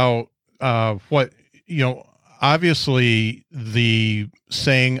about what, you know, obviously the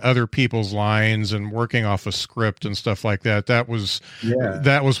saying other people's lines and working off a script and stuff like that, that was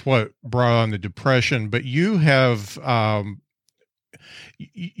what brought on the depression. But you have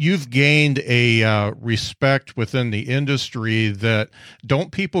you've gained a respect within the industry that,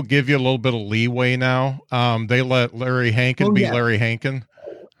 don't people give you a little bit of leeway now? They let Larry Hankin be Larry Hankin.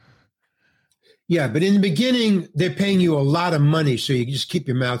 Yeah, but in the beginning, they're paying you a lot of money, so you just keep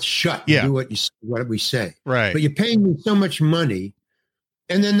your mouth shut and do what we say. Right. But you're paying me so much money,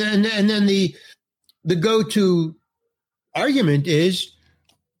 and then the go-to argument is,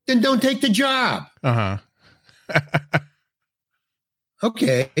 then don't take the job.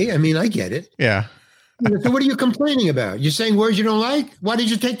 Okay, I mean, I get it. Yeah. So what are you complaining about? You're saying words you don't like? Why did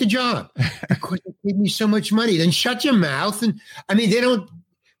you take the job? Because they paid me so much money. Then shut your mouth. And I mean,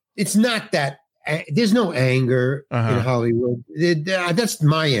 it's not that. There's no anger in Hollywood. That's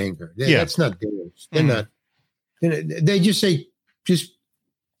my anger. That's not theirs. They're not. They just say, just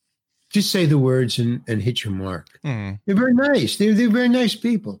say the words and hit your mark. They're very nice. They're very nice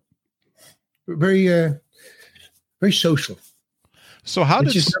people. Very, very social. So how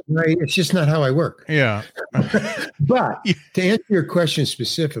does it's just not how I work. Yeah. But to answer your question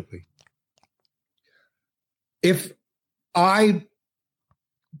specifically, if I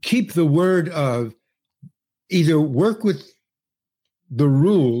keep the word of either work with the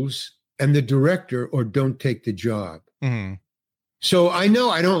rules and the director or don't take the job. Mm-hmm. So I know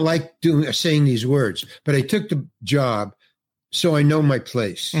I don't like saying these words, but I took the job, so I know my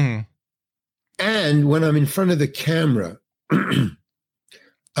place. Mm-hmm. And when I'm in front of the camera,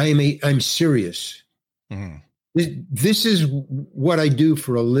 I'm serious. Mm-hmm. This is what I do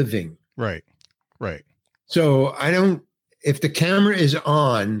for a living. Right. So if the camera is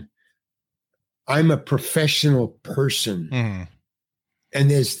on, I'm a professional person. Mm-hmm. And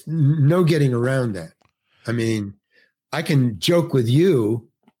there's no getting around that. I mean, I can joke with you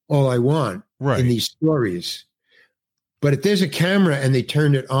all I want in these stories. But if there's a camera and they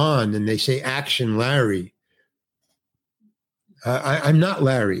turn it on and they say action Larry, I'm not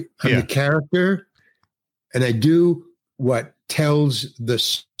Larry. I'm the character, and I do what tells the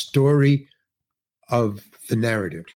story of the narrative.